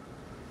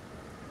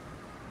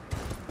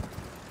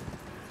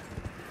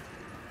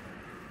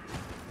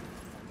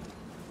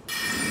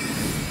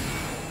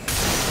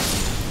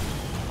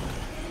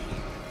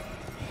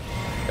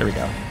 There we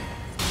go.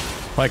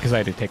 Probably because I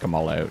had to take them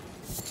all out.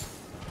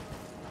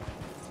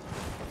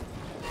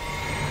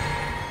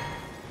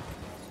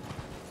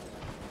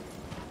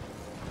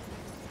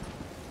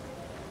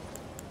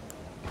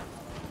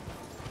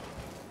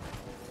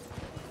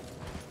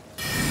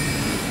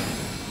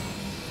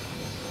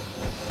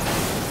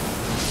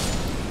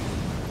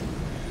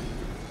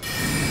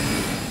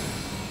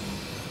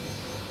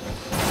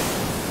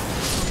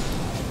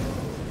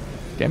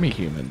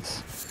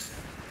 Demi-humans.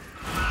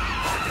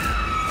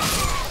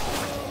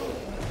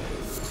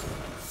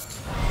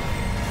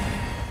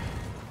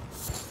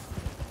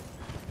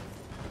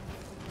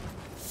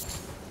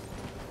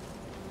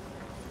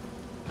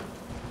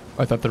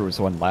 I thought there was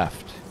one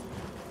left.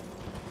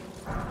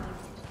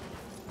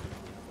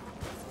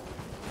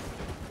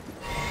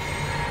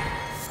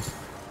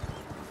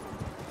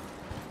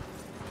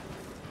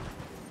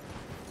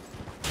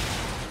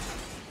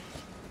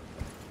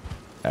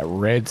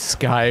 red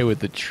sky with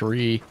the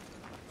tree.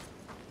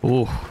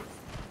 Ooh.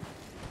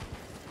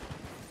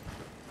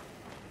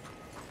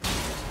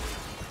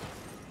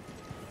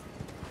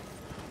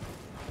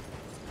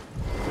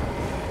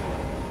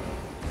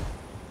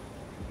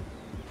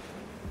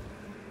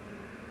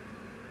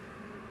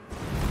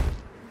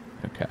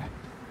 Okay.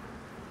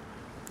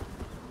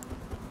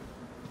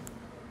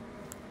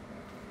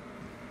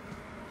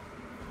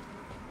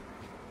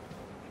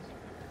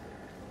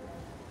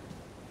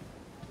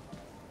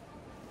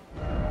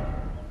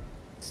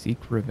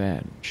 Seek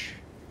revenge.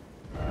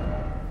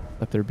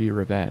 Let there be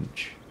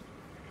revenge.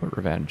 What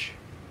revenge?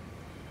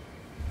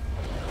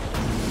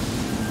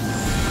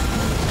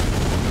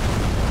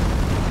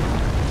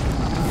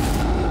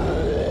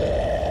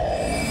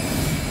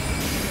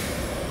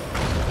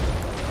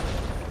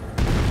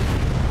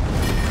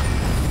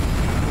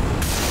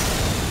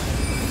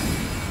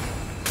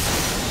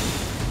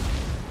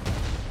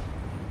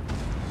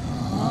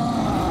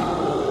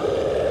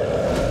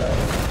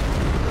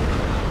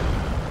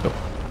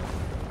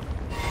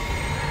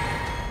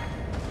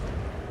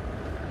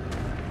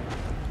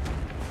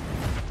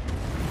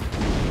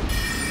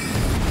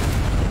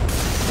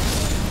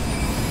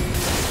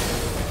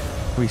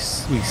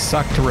 We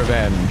suck to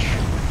revenge.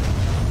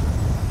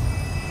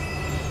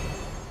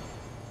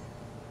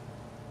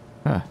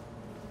 Huh.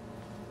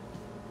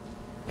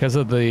 Because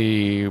of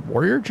the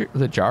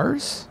the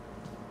jars?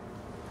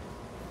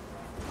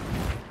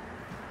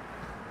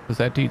 Was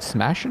that dude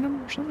smashing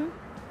him or something?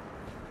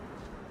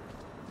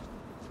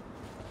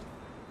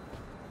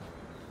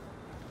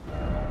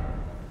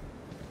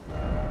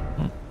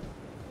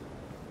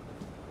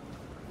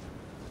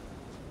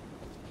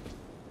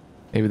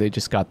 Maybe they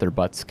just got their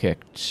butts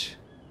kicked.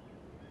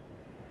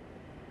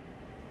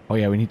 Oh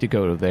yeah, we need to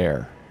go to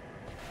there.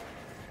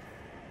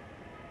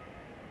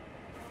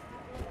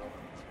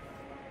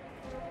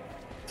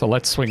 So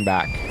let's swing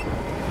back.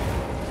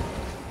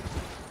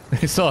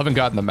 They still haven't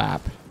gotten the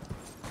map.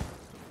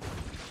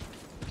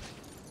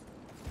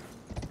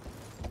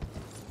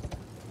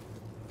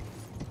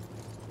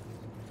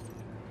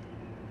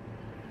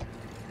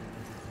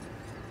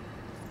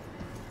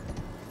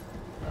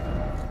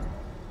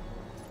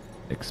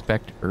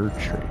 Expect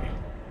Erdtree.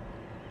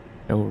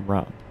 No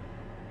rump.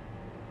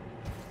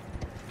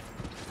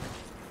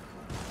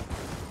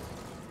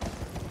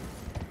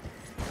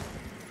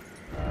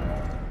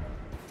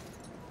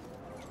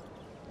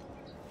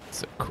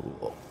 So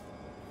cool.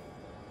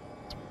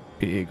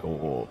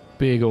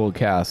 Big old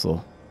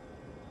castle.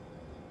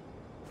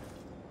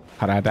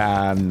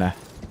 Haradan.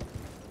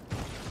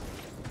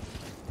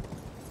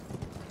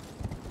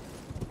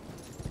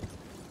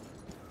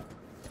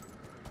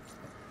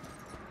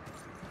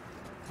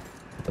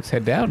 Let's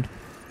head down.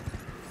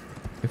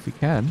 If we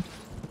can.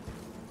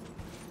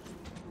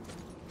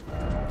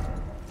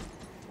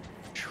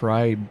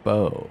 Try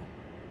bow.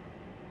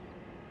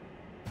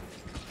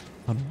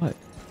 On what?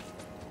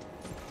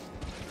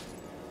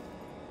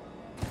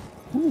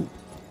 Ooh.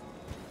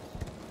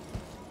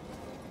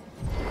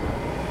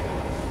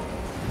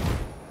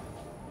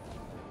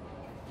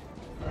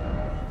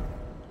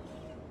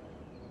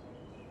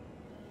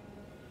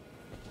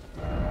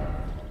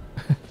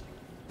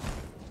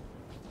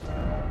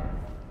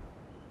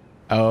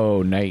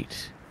 Oh,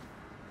 knight.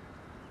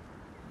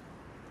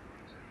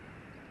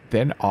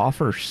 Then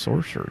offer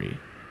sorcery.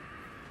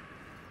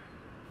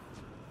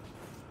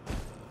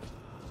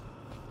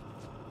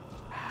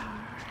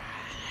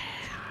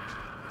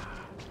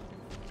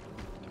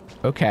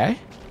 Okay.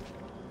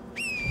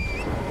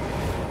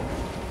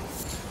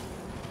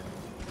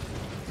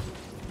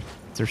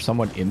 Is there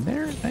someone in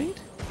there at night?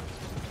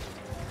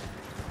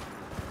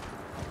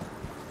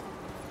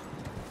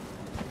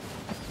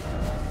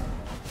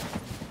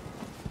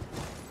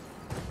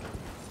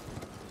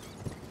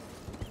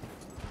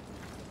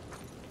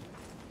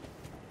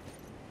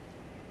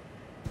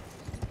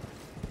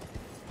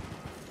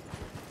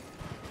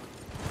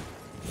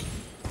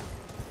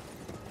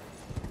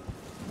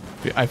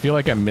 I feel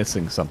like I'm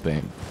missing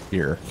something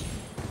here.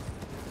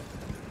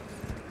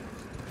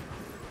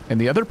 And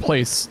the other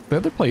place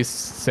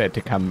said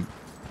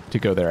to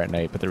go there at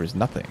night, but there was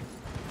nothing.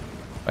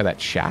 By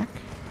that shack?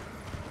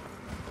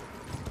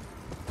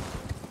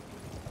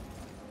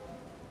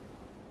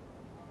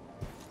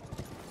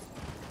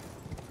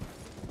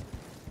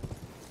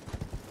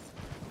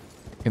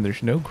 And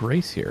there's no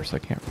grace here, so I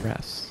can't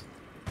rest.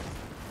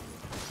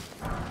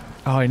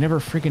 Oh, I never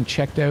freaking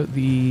checked out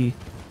the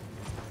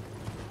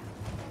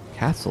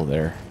castle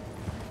there.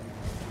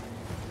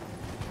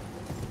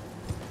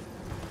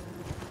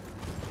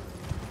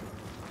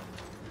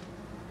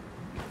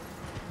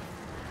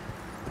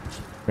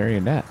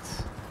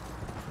 Marionettes.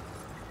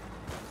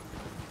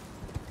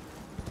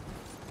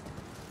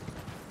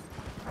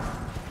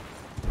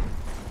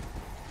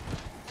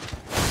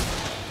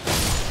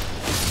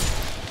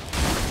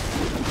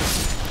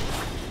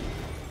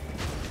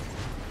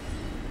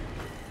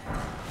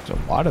 There's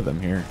a lot of them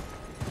here.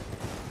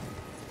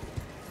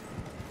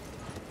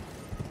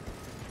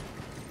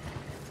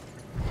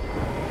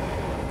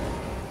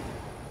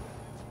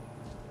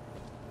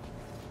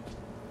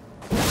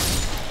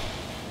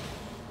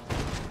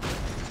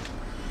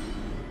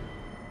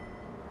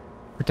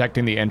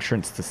 Protecting the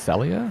entrance to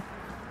Celia?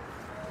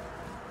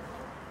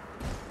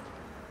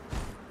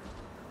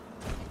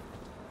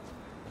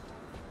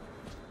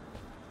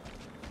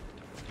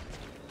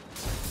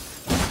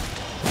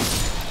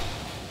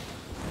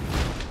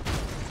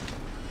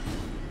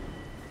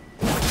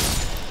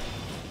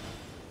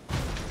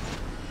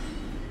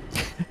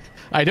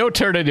 I don't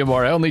turn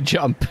anymore. I only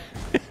jump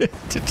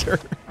to turn.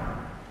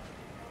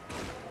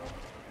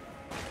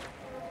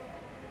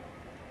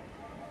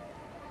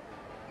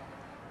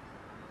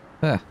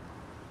 Huh.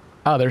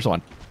 Oh, there's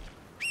one.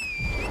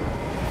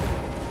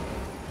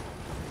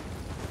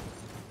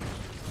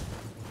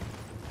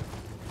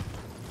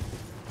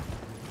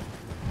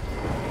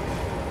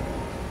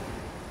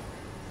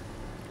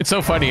 It's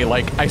so funny.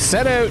 Like, I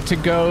set out to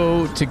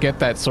go to get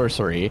that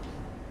sorcery,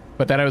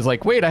 but then I was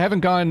like, wait, I haven't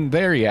gone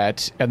there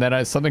yet. And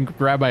then something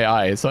grabbed my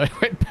eye, so I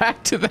went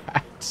back to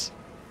that.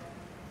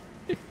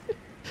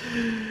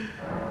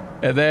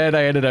 And then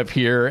I ended up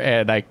here,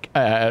 and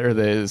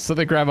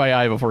something grabbed my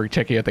eye before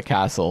checking out the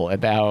castle, and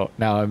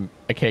now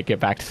I can't get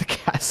back to the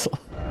castle.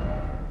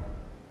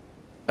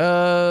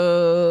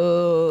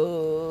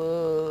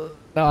 No,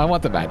 I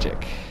want the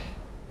magic.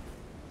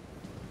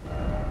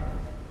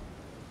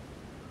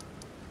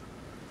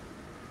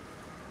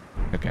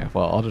 Okay,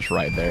 well, I'll just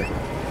ride there.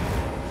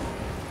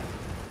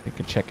 I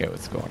can check out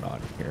what's going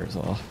on here as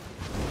well.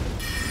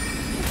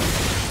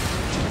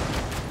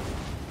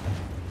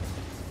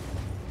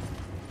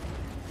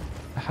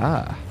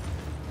 Aha.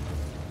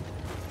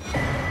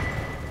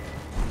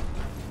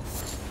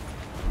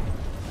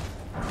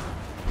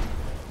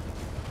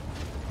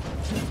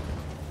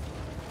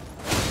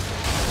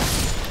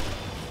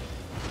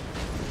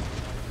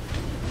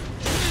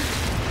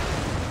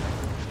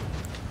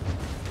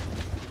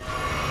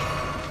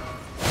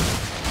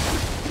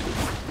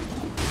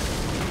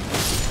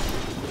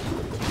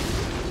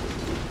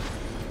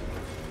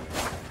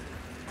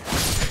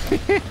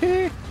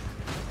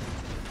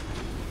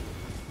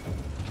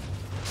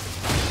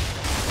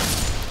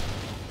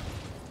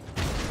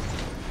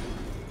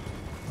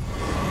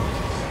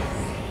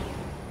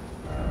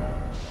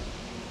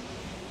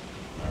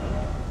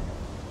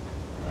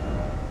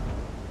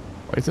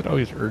 Why is it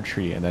always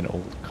Erdtree and then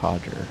Old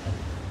Codger?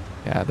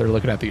 Yeah, they're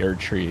looking at the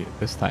Erdtree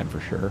this time for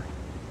sure.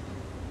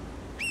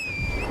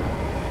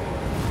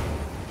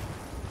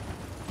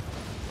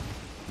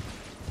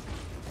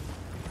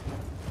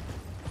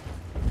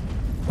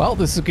 Well,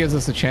 this gives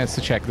us a chance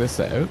to check this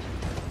out.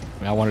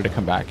 I wanted to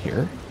come back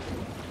here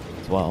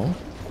as well.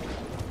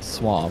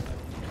 Swamp.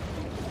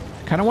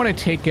 Kind of want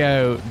to take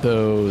out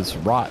those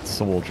rot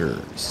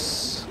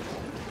soldiers.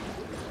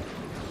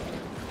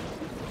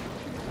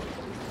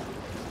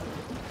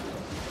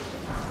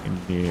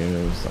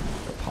 Use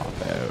something to pop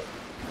out.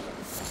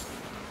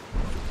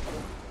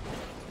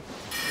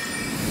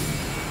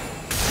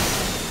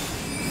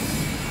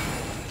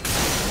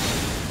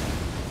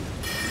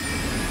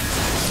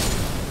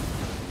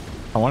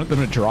 I wanted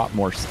them to drop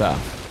more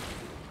stuff.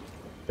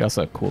 They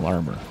also have cool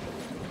armor.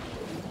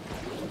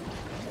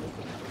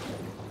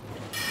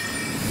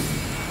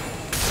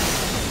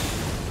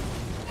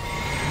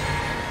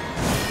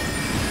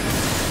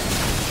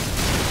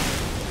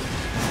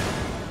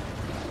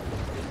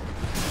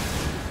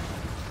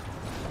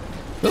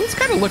 Those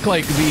kind of look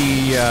like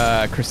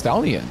the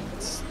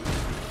Crystallians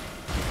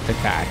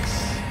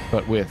attacks,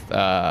 but with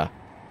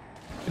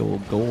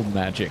gold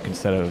magic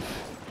instead of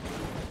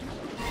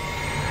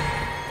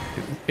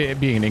it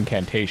being an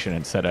incantation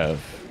instead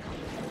of.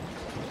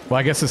 Well,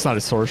 I guess it's not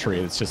a sorcery.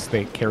 It's just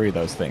they carry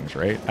those things,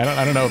 right?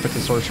 I don't know if it's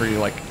a sorcery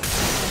like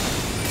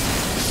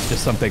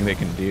just something they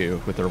can do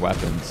with their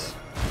weapons.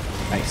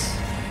 Nice.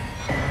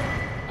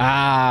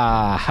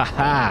 Ah,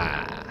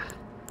 haha.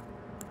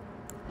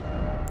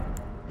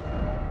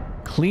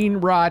 Clean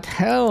Rot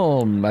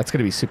Helm. That's going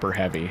to be super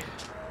heavy.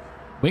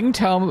 Winged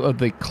Helm of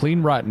the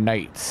Clean Rot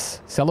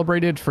Knights,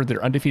 celebrated for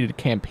their undefeated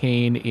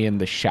campaign in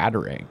the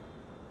Shattering.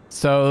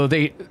 So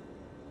they,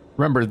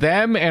 remember,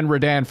 them and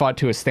Radahn fought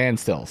to a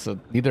standstill, so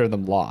neither of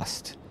them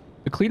lost.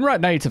 The Clean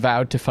Rot Knights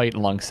vowed to fight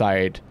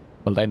alongside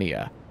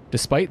Millennia,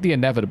 despite the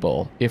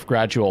inevitable, if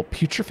gradual,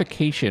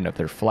 putrefaction of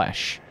their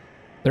flesh.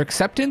 Their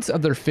acceptance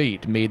of their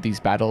fate made these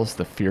battles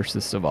the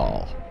fiercest of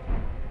all.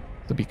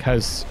 So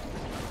because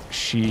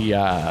she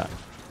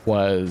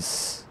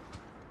was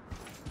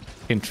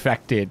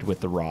infected with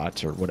the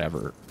rot or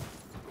whatever,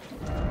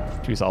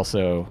 she was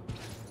also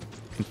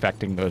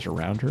infecting those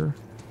around her.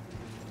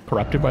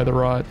 Corrupted by the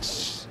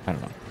rot. I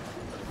don't know.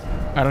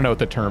 I don't know what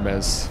the term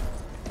is.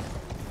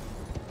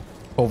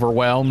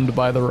 Overwhelmed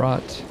by the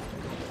rot.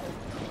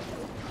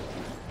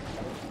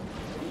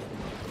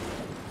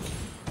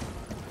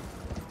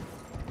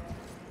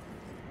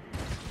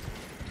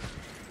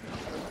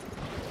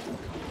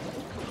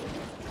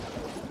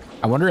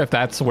 I wonder if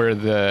that's where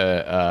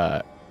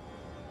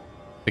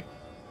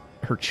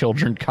her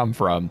children come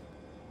from.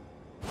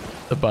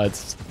 The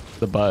buds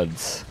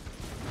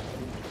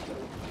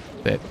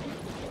that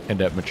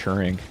end up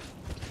maturing.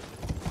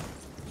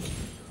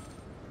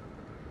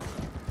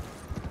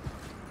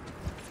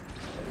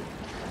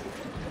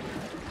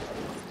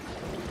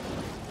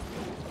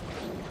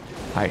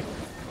 Hi.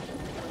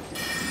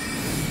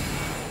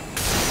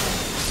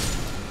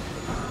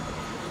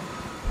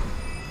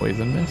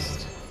 Poison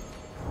mist.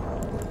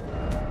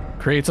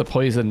 Creates a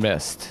poison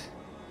mist.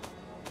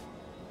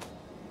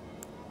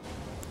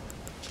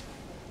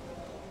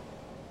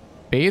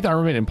 Bathe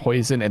armament in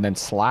poison and then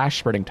slash,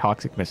 spreading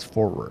toxic mist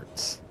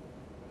forwards.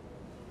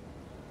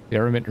 The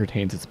armament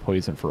retains its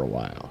poison for a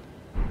while.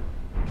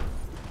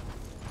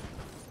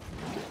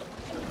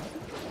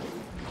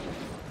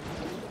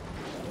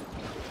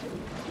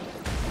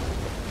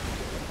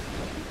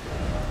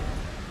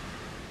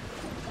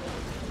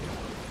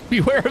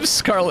 Beware of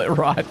Scarlet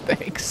Rot,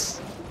 thanks.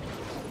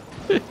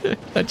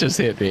 That just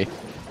hit me.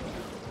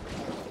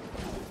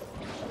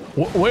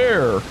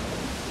 Where?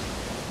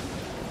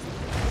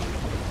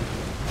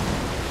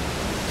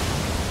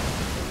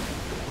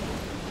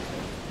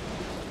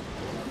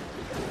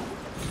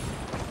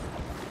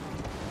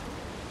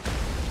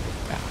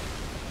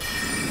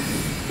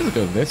 Doesn't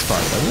go this far,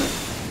 does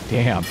it?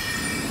 Damn.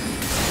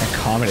 That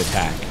comet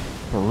attack.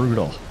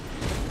 Brutal.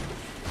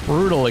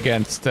 Brutal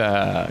against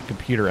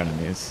computer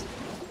enemies.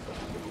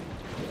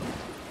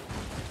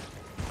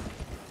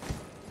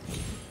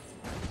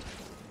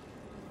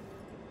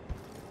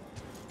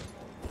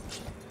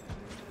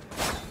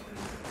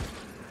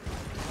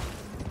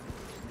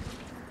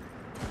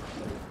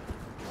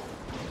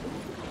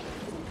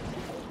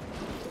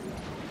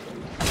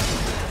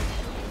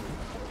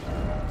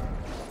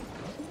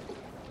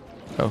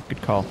 Oh,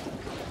 good call.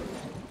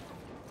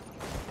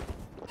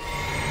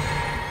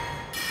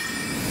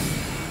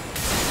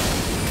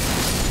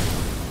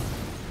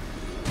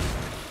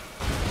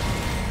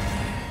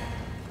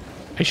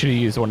 I should have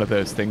used one of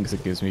those things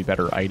that gives me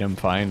better item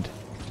find.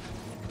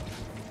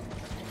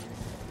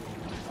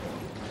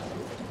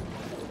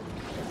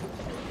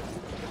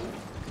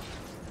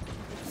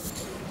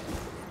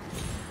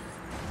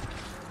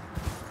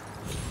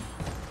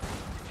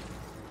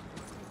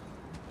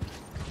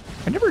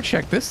 I never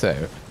checked this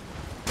out.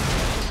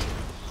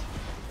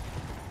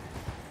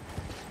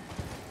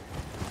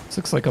 This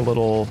looks like a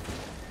little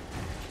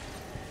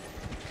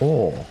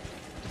hole.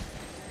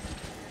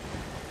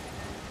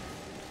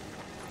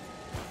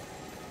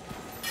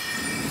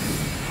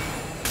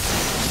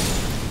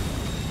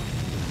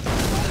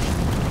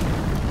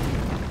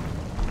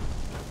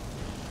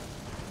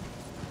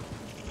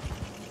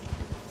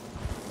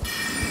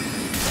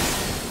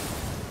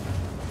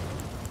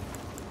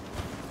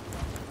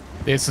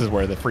 This is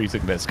where the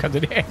freezing mist comes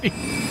in handy.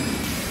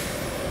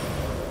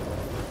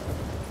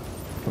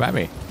 Come at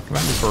me. Come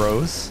at me,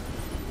 bros.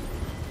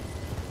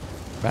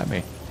 Come at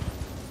me.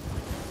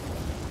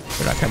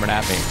 They're not coming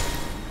at me.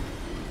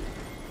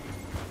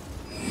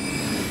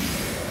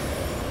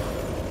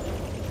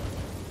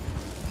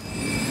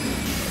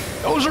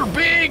 Those are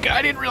big!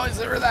 I didn't realize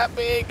they were that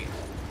big.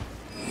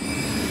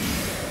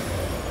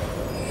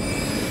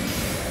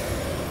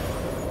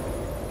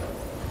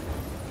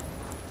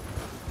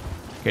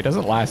 Okay, it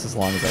doesn't last as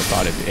long as I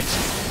thought it did.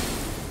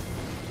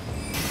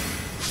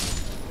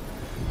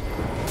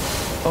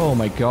 Oh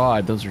my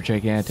god, those are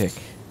gigantic.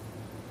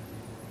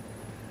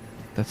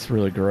 That's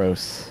really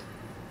gross.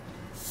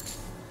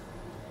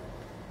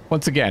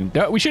 Once again,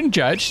 we shouldn't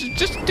judge. It's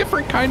just a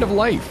different kind of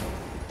life.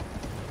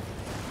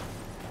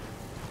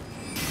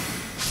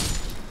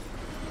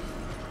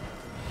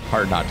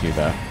 Hard not to,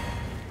 though.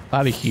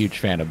 Not a huge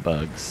fan of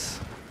bugs.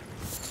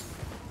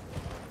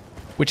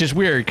 Which is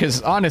weird,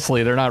 because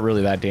honestly, they're not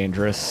really that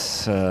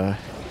dangerous.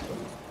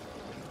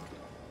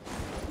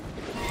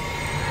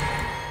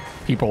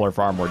 People are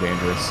far more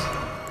dangerous.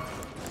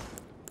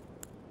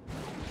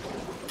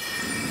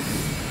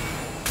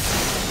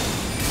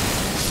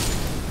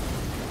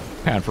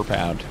 Pound for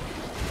pound.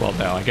 Well,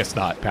 no, I guess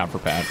not pound for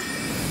pound.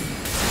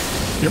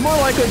 You're more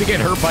likely to get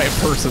hurt by a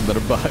person than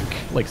a bug.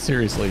 Like,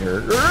 seriously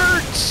hurt.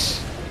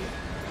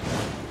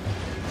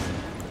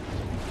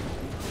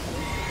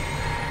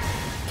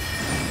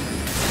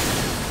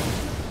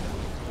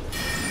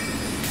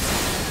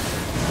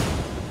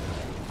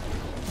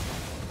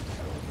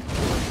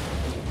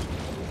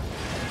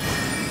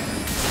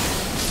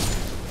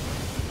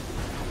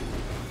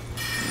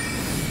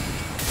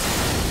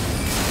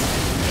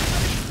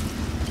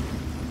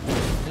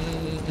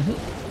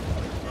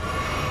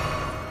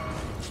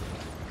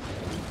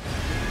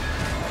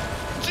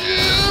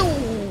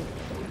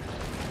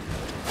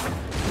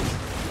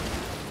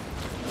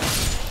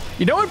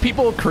 You know when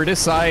people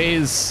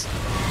criticize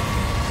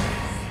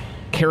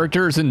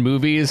characters in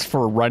movies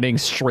for running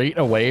straight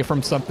away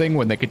from something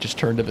when they could just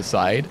turn to the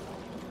side?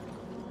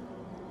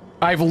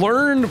 I've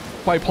learned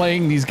by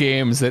playing these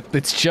games that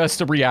it's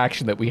just a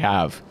reaction that we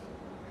have.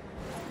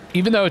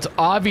 Even though it's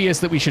obvious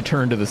that we should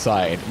turn to the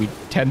side, we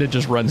tend to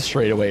just run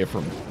straight away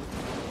from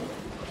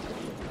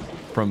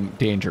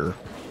danger.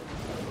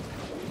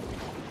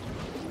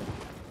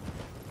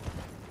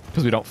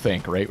 Because we don't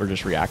think, right? We're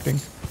just reacting.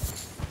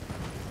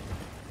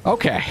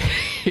 Okay,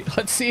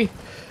 let's see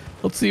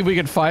if we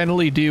can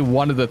finally do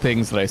one of the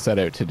things that I set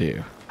out to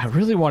do. I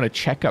really want to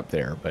check up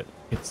there, but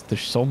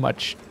there's so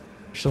much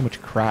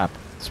crap.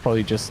 It's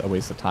probably just a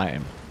waste of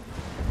time.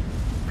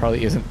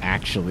 Probably isn't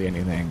actually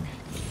anything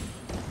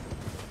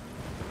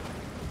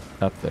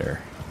up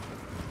there.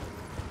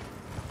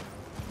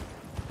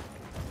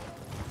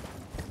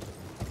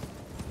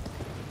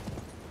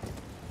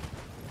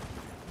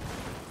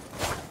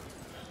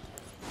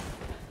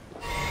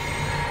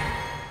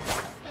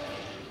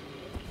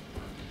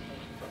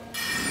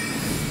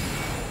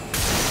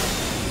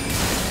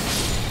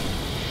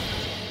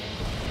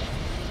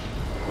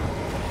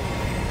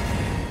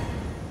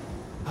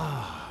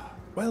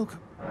 Welcome.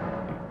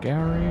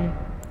 Gary.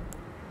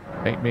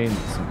 Night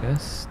Maiden's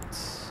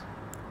Mists.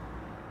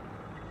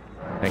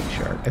 Night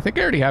Shard. I think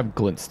I already have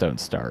glintstone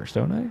stars,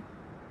 don't I? It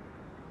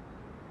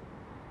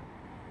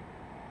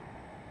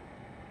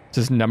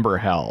says number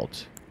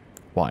held.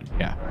 1,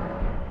 yeah.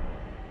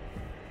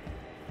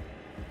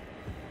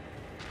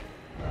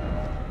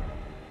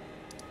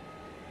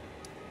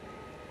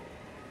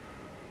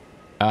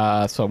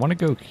 So I want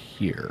to go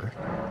here.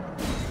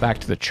 Back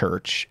to the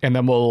church, and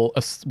then we'll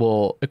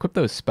equip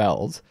those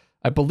spells.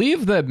 I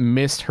believe that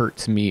mist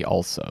hurts me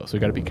also, so we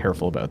got to be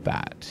careful about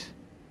that.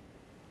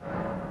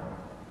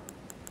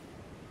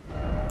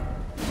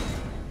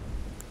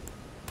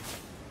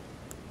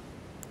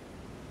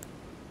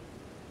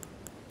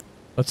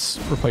 Let's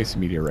replace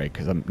meteorite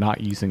because I'm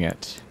not using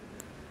it.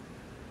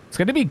 It's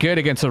going to be good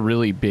against a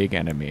really big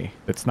enemy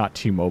that's not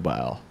too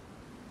mobile.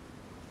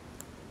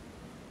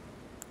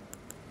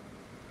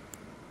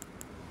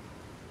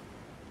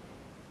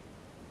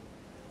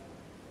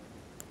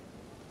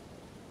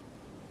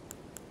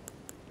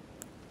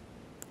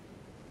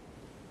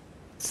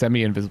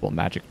 Semi-invisible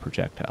magic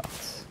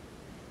projectiles.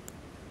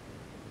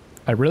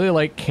 I really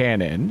like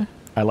cannon.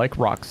 I like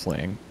rock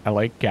sling. I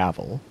like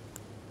gavel.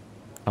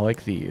 I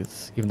like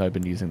these, even though I've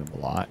been using them a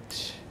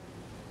lot.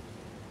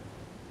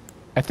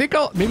 I think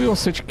maybe we'll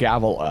switch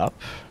gavel up.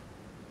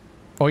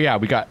 Oh yeah,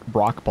 we got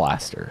rock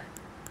blaster.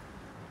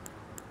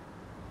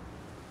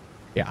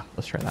 Yeah,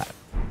 let's try that.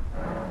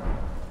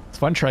 It's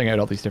fun trying out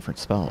all these different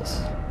spells.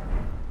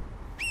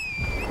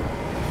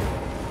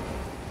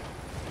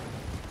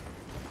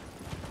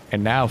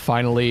 And now,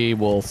 finally,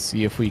 we'll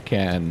see if we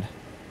can...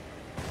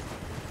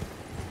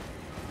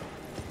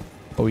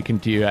 what we can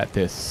do at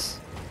this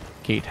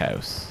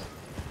gatehouse.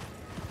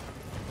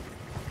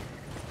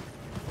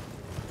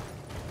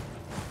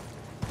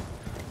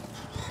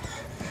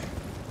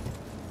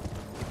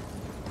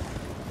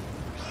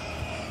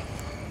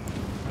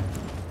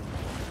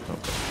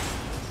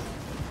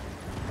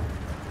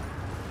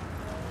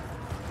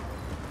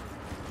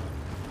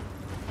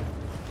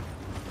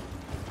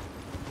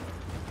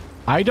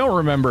 I don't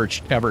remember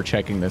ever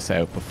checking this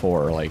out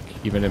before, like,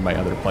 even in my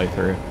other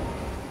playthrough.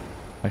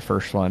 My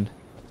first one.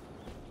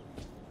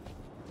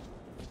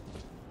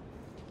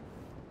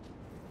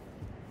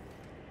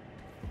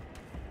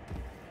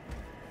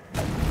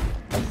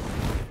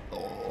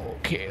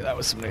 Okay, that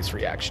was some nice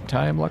reaction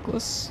time,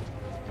 Luckless.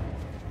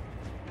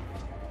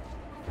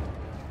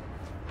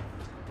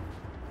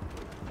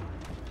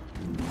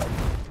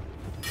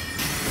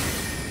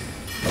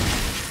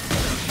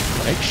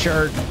 Night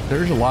Shard,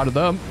 there's a lot of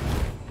them.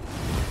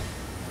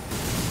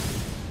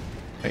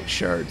 Night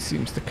Shard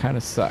seems to kind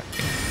of suck.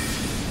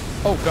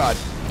 Oh god.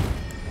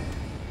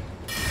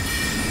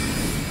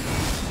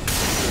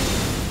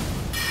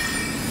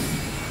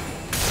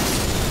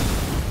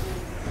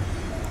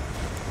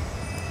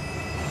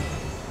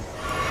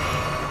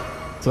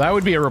 So that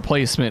would be a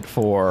replacement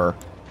for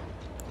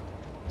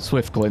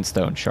Swift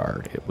Glintstone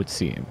Shard, it would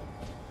seem.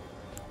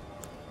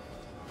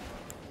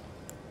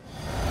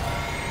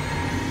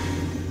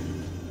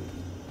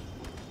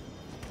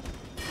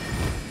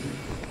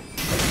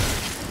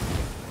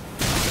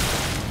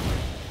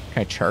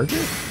 Can I charge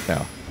it? No.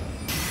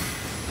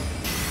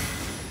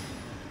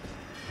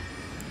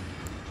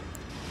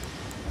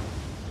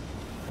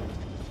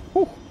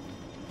 Whew.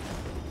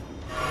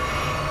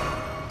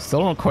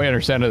 Still don't quite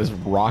understand how this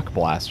rock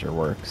blaster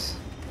works.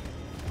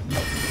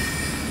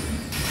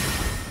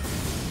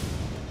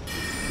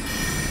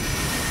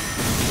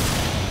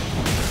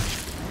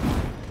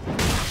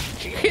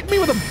 You hit me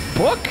with a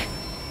book?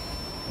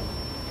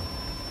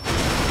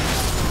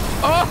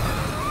 Oh!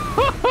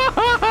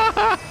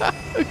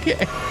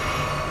 Okay.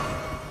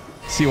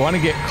 So you want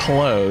to get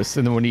close,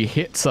 and then when you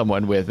hit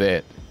someone with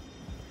it...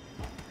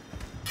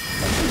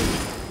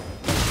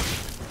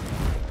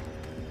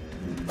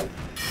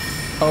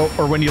 oh,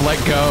 or when you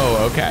let go,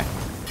 okay.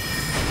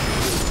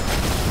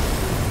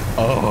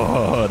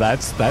 Oh,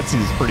 that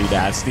seems pretty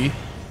nasty.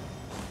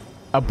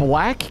 A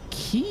black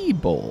key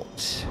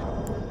bolt.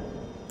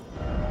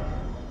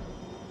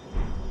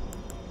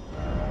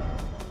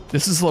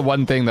 This is the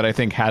one thing that I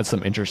think has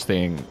some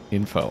interesting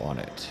info on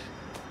it.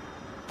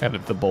 Out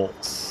of the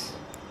bolts.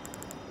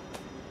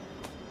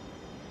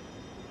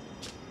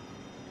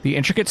 The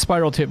intricate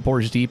spiral tip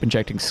bores deep,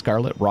 injecting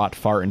scarlet rot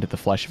far into the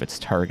flesh of its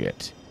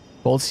target.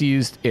 Bolts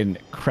used in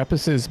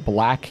Crepus's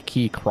black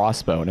key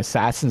crossbow, an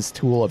assassin's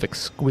tool of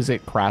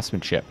exquisite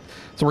craftsmanship.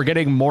 So we're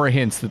getting more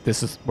hints that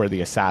this is where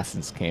the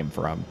assassins came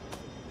from.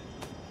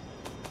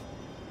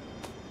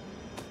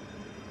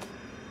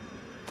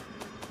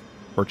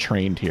 Or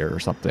trained here or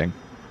something.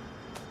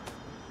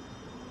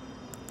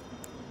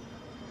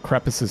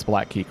 Crepus's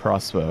Black Key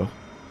crossbow.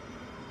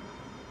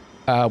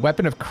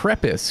 Weapon of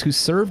Crepus, who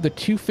served the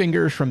two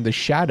fingers from the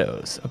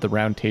shadows of the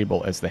round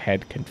table as the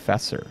head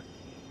confessor.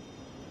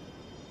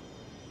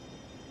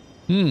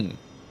 Yeah,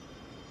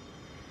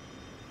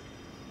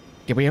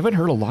 we haven't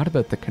heard a lot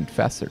about the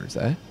confessors,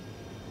 eh?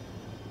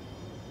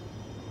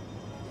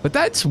 But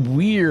that's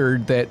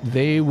weird that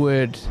they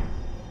would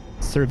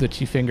serve the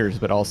two fingers,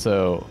 but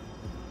also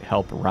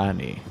help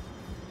Rani,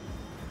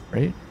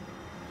 right?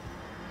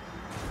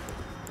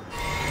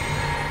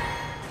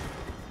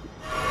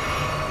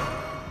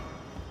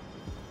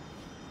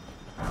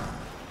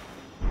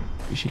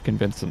 We should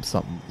convince them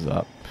something's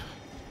up.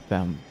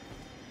 Them.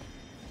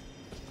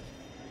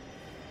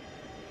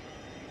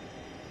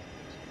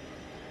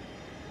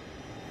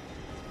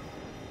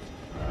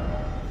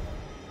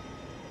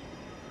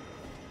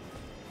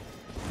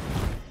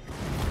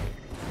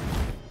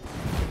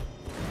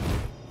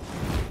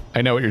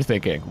 I know what you're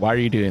thinking. Why are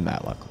you doing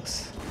that,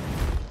 Luckless?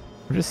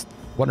 I'm just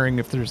wondering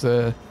if there's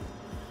a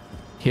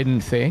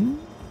hidden thing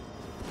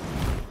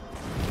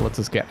that lets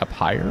us get up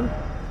higher.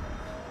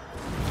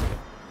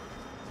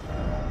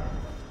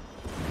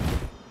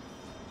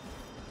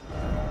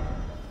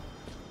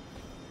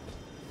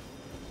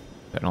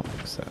 I don't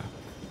think so.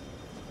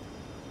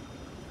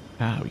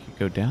 Ah, we could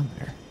go down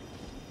there.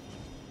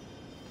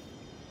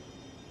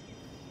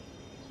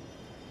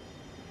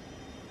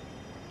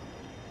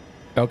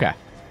 Okay.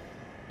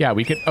 Yeah,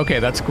 we could. Okay,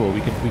 that's cool.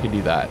 We could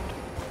do that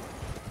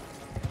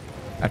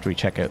after we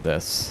check out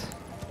this.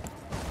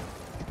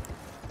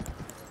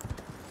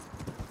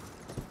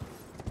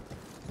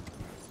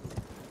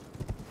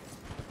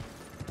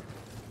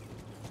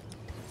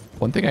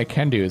 One thing I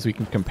can do is we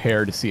can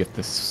compare to see if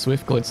the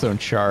Swift Glintstone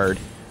Shard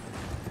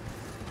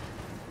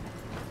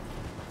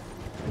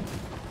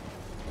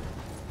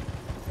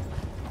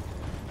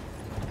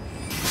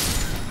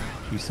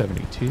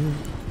 272.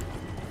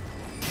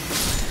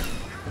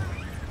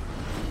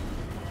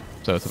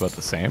 So it's about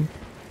the same.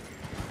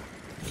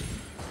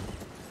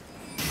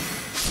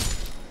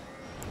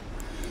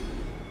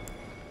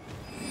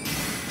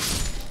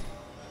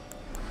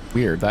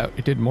 Weird, that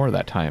it did more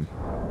that time.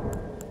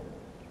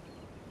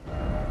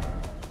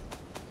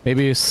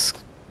 Maybe it's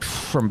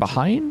from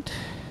behind?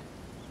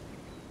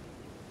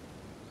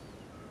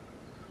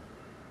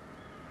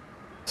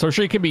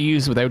 Sorcery can be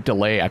used without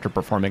delay after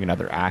performing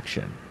another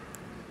action.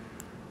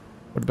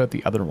 What about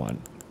the other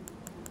one?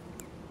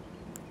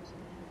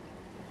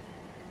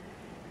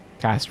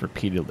 Cast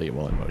repeatedly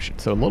while in motion.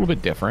 So a little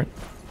bit different.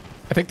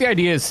 I think the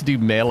idea is to do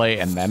melee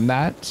and then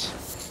that.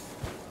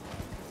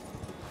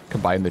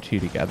 Combine the two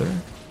together.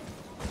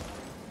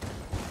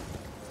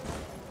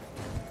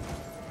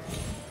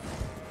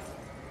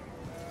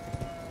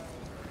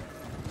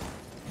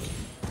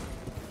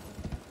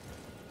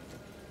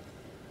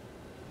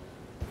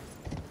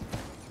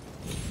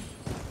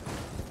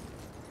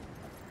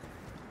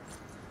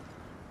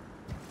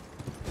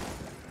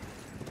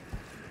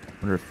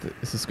 Wonder if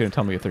this is going to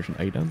tell me if there's an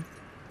item.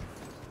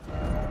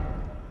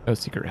 Oh,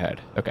 secret head.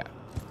 Okay.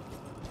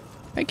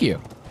 Thank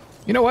you.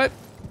 You know what?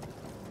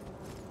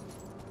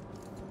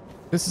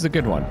 This is a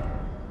good one.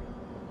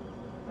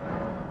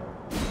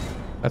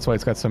 That's why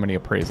it's got so many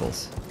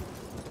appraisals.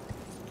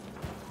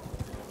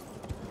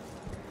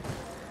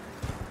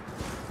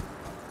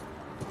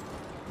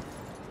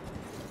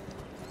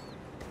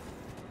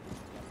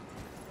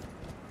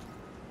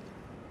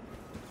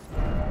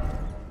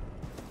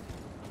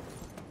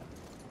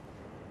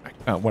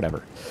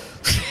 Whatever.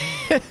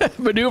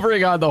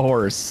 Maneuvering on the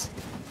horse.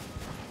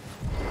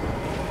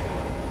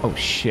 Oh,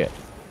 shit.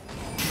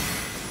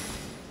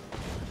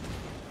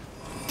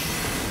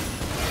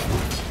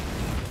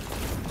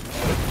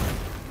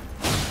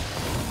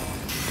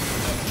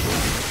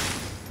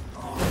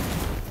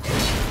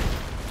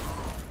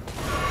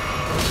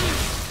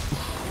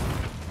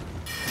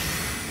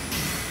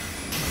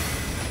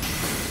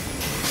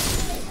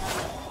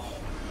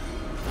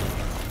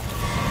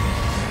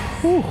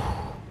 Whew.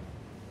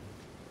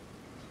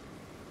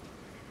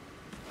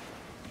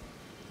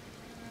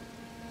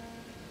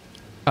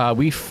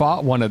 We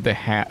fought one of the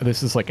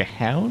this is like a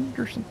hound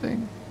or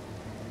something.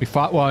 We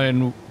fought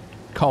one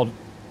called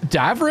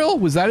Davril.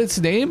 Was that its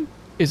name?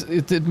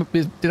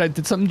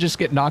 Did something just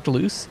get knocked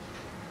loose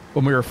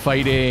when we were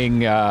fighting?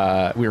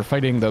 We were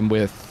fighting them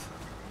with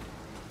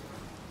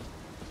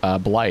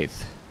Blythe.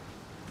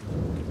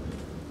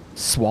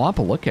 Swamp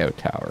Lookout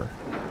Tower.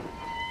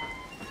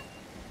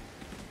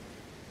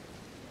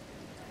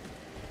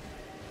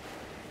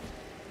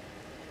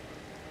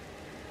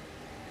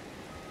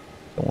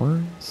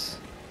 Thorns.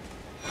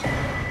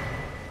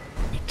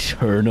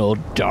 Eternal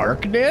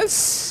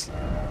Darkness?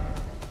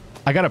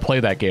 I gotta play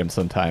that game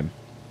sometime.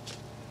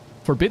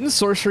 Forbidden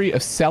Sorcery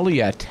of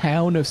Celia,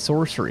 Town of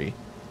Sorcery.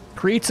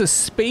 Creates a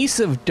space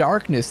of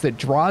darkness that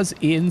draws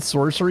in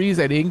sorceries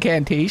and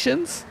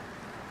incantations?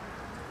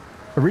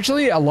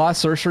 Originally a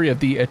lost sorcery of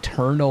the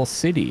Eternal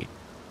City.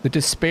 The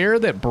despair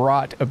that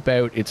brought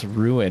about its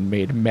ruin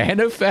made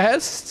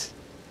manifest?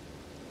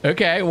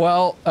 Okay,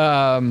 well,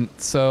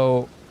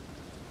 so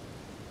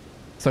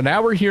So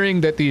now we're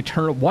hearing that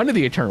one of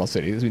the Eternal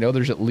Cities, we know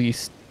there's at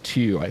least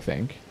two, I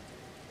think.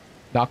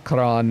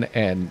 Nokron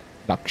and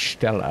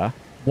Nokstella.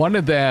 One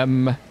of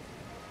them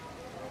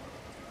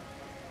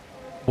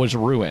was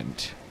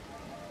ruined.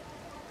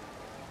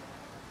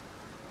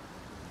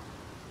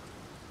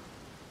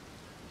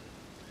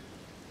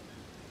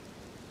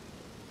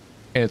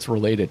 And it's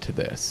related to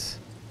this.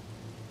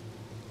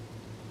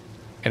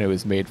 And it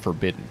was made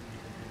forbidden.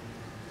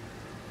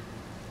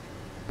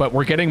 But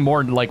we're getting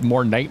more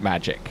night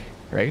magic,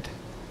 right?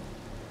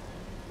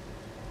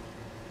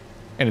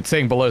 And it's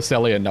saying below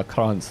Celia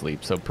Nokron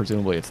sleep, so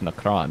presumably it's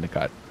Nokron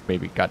that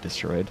maybe got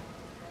destroyed.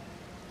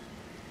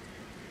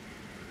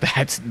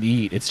 That's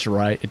neat. It's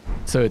right.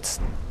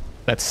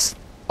 That's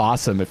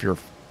awesome if you're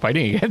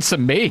fighting against a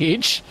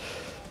mage.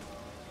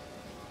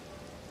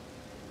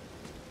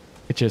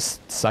 It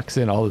just sucks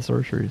in all the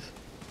sorceries.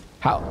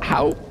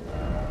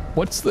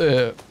 What's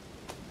the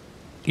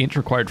int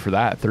required for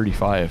that?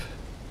 35.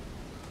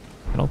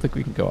 I don't think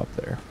we can go up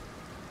there.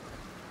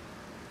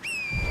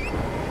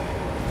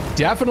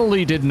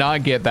 Definitely did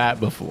not get that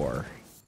before.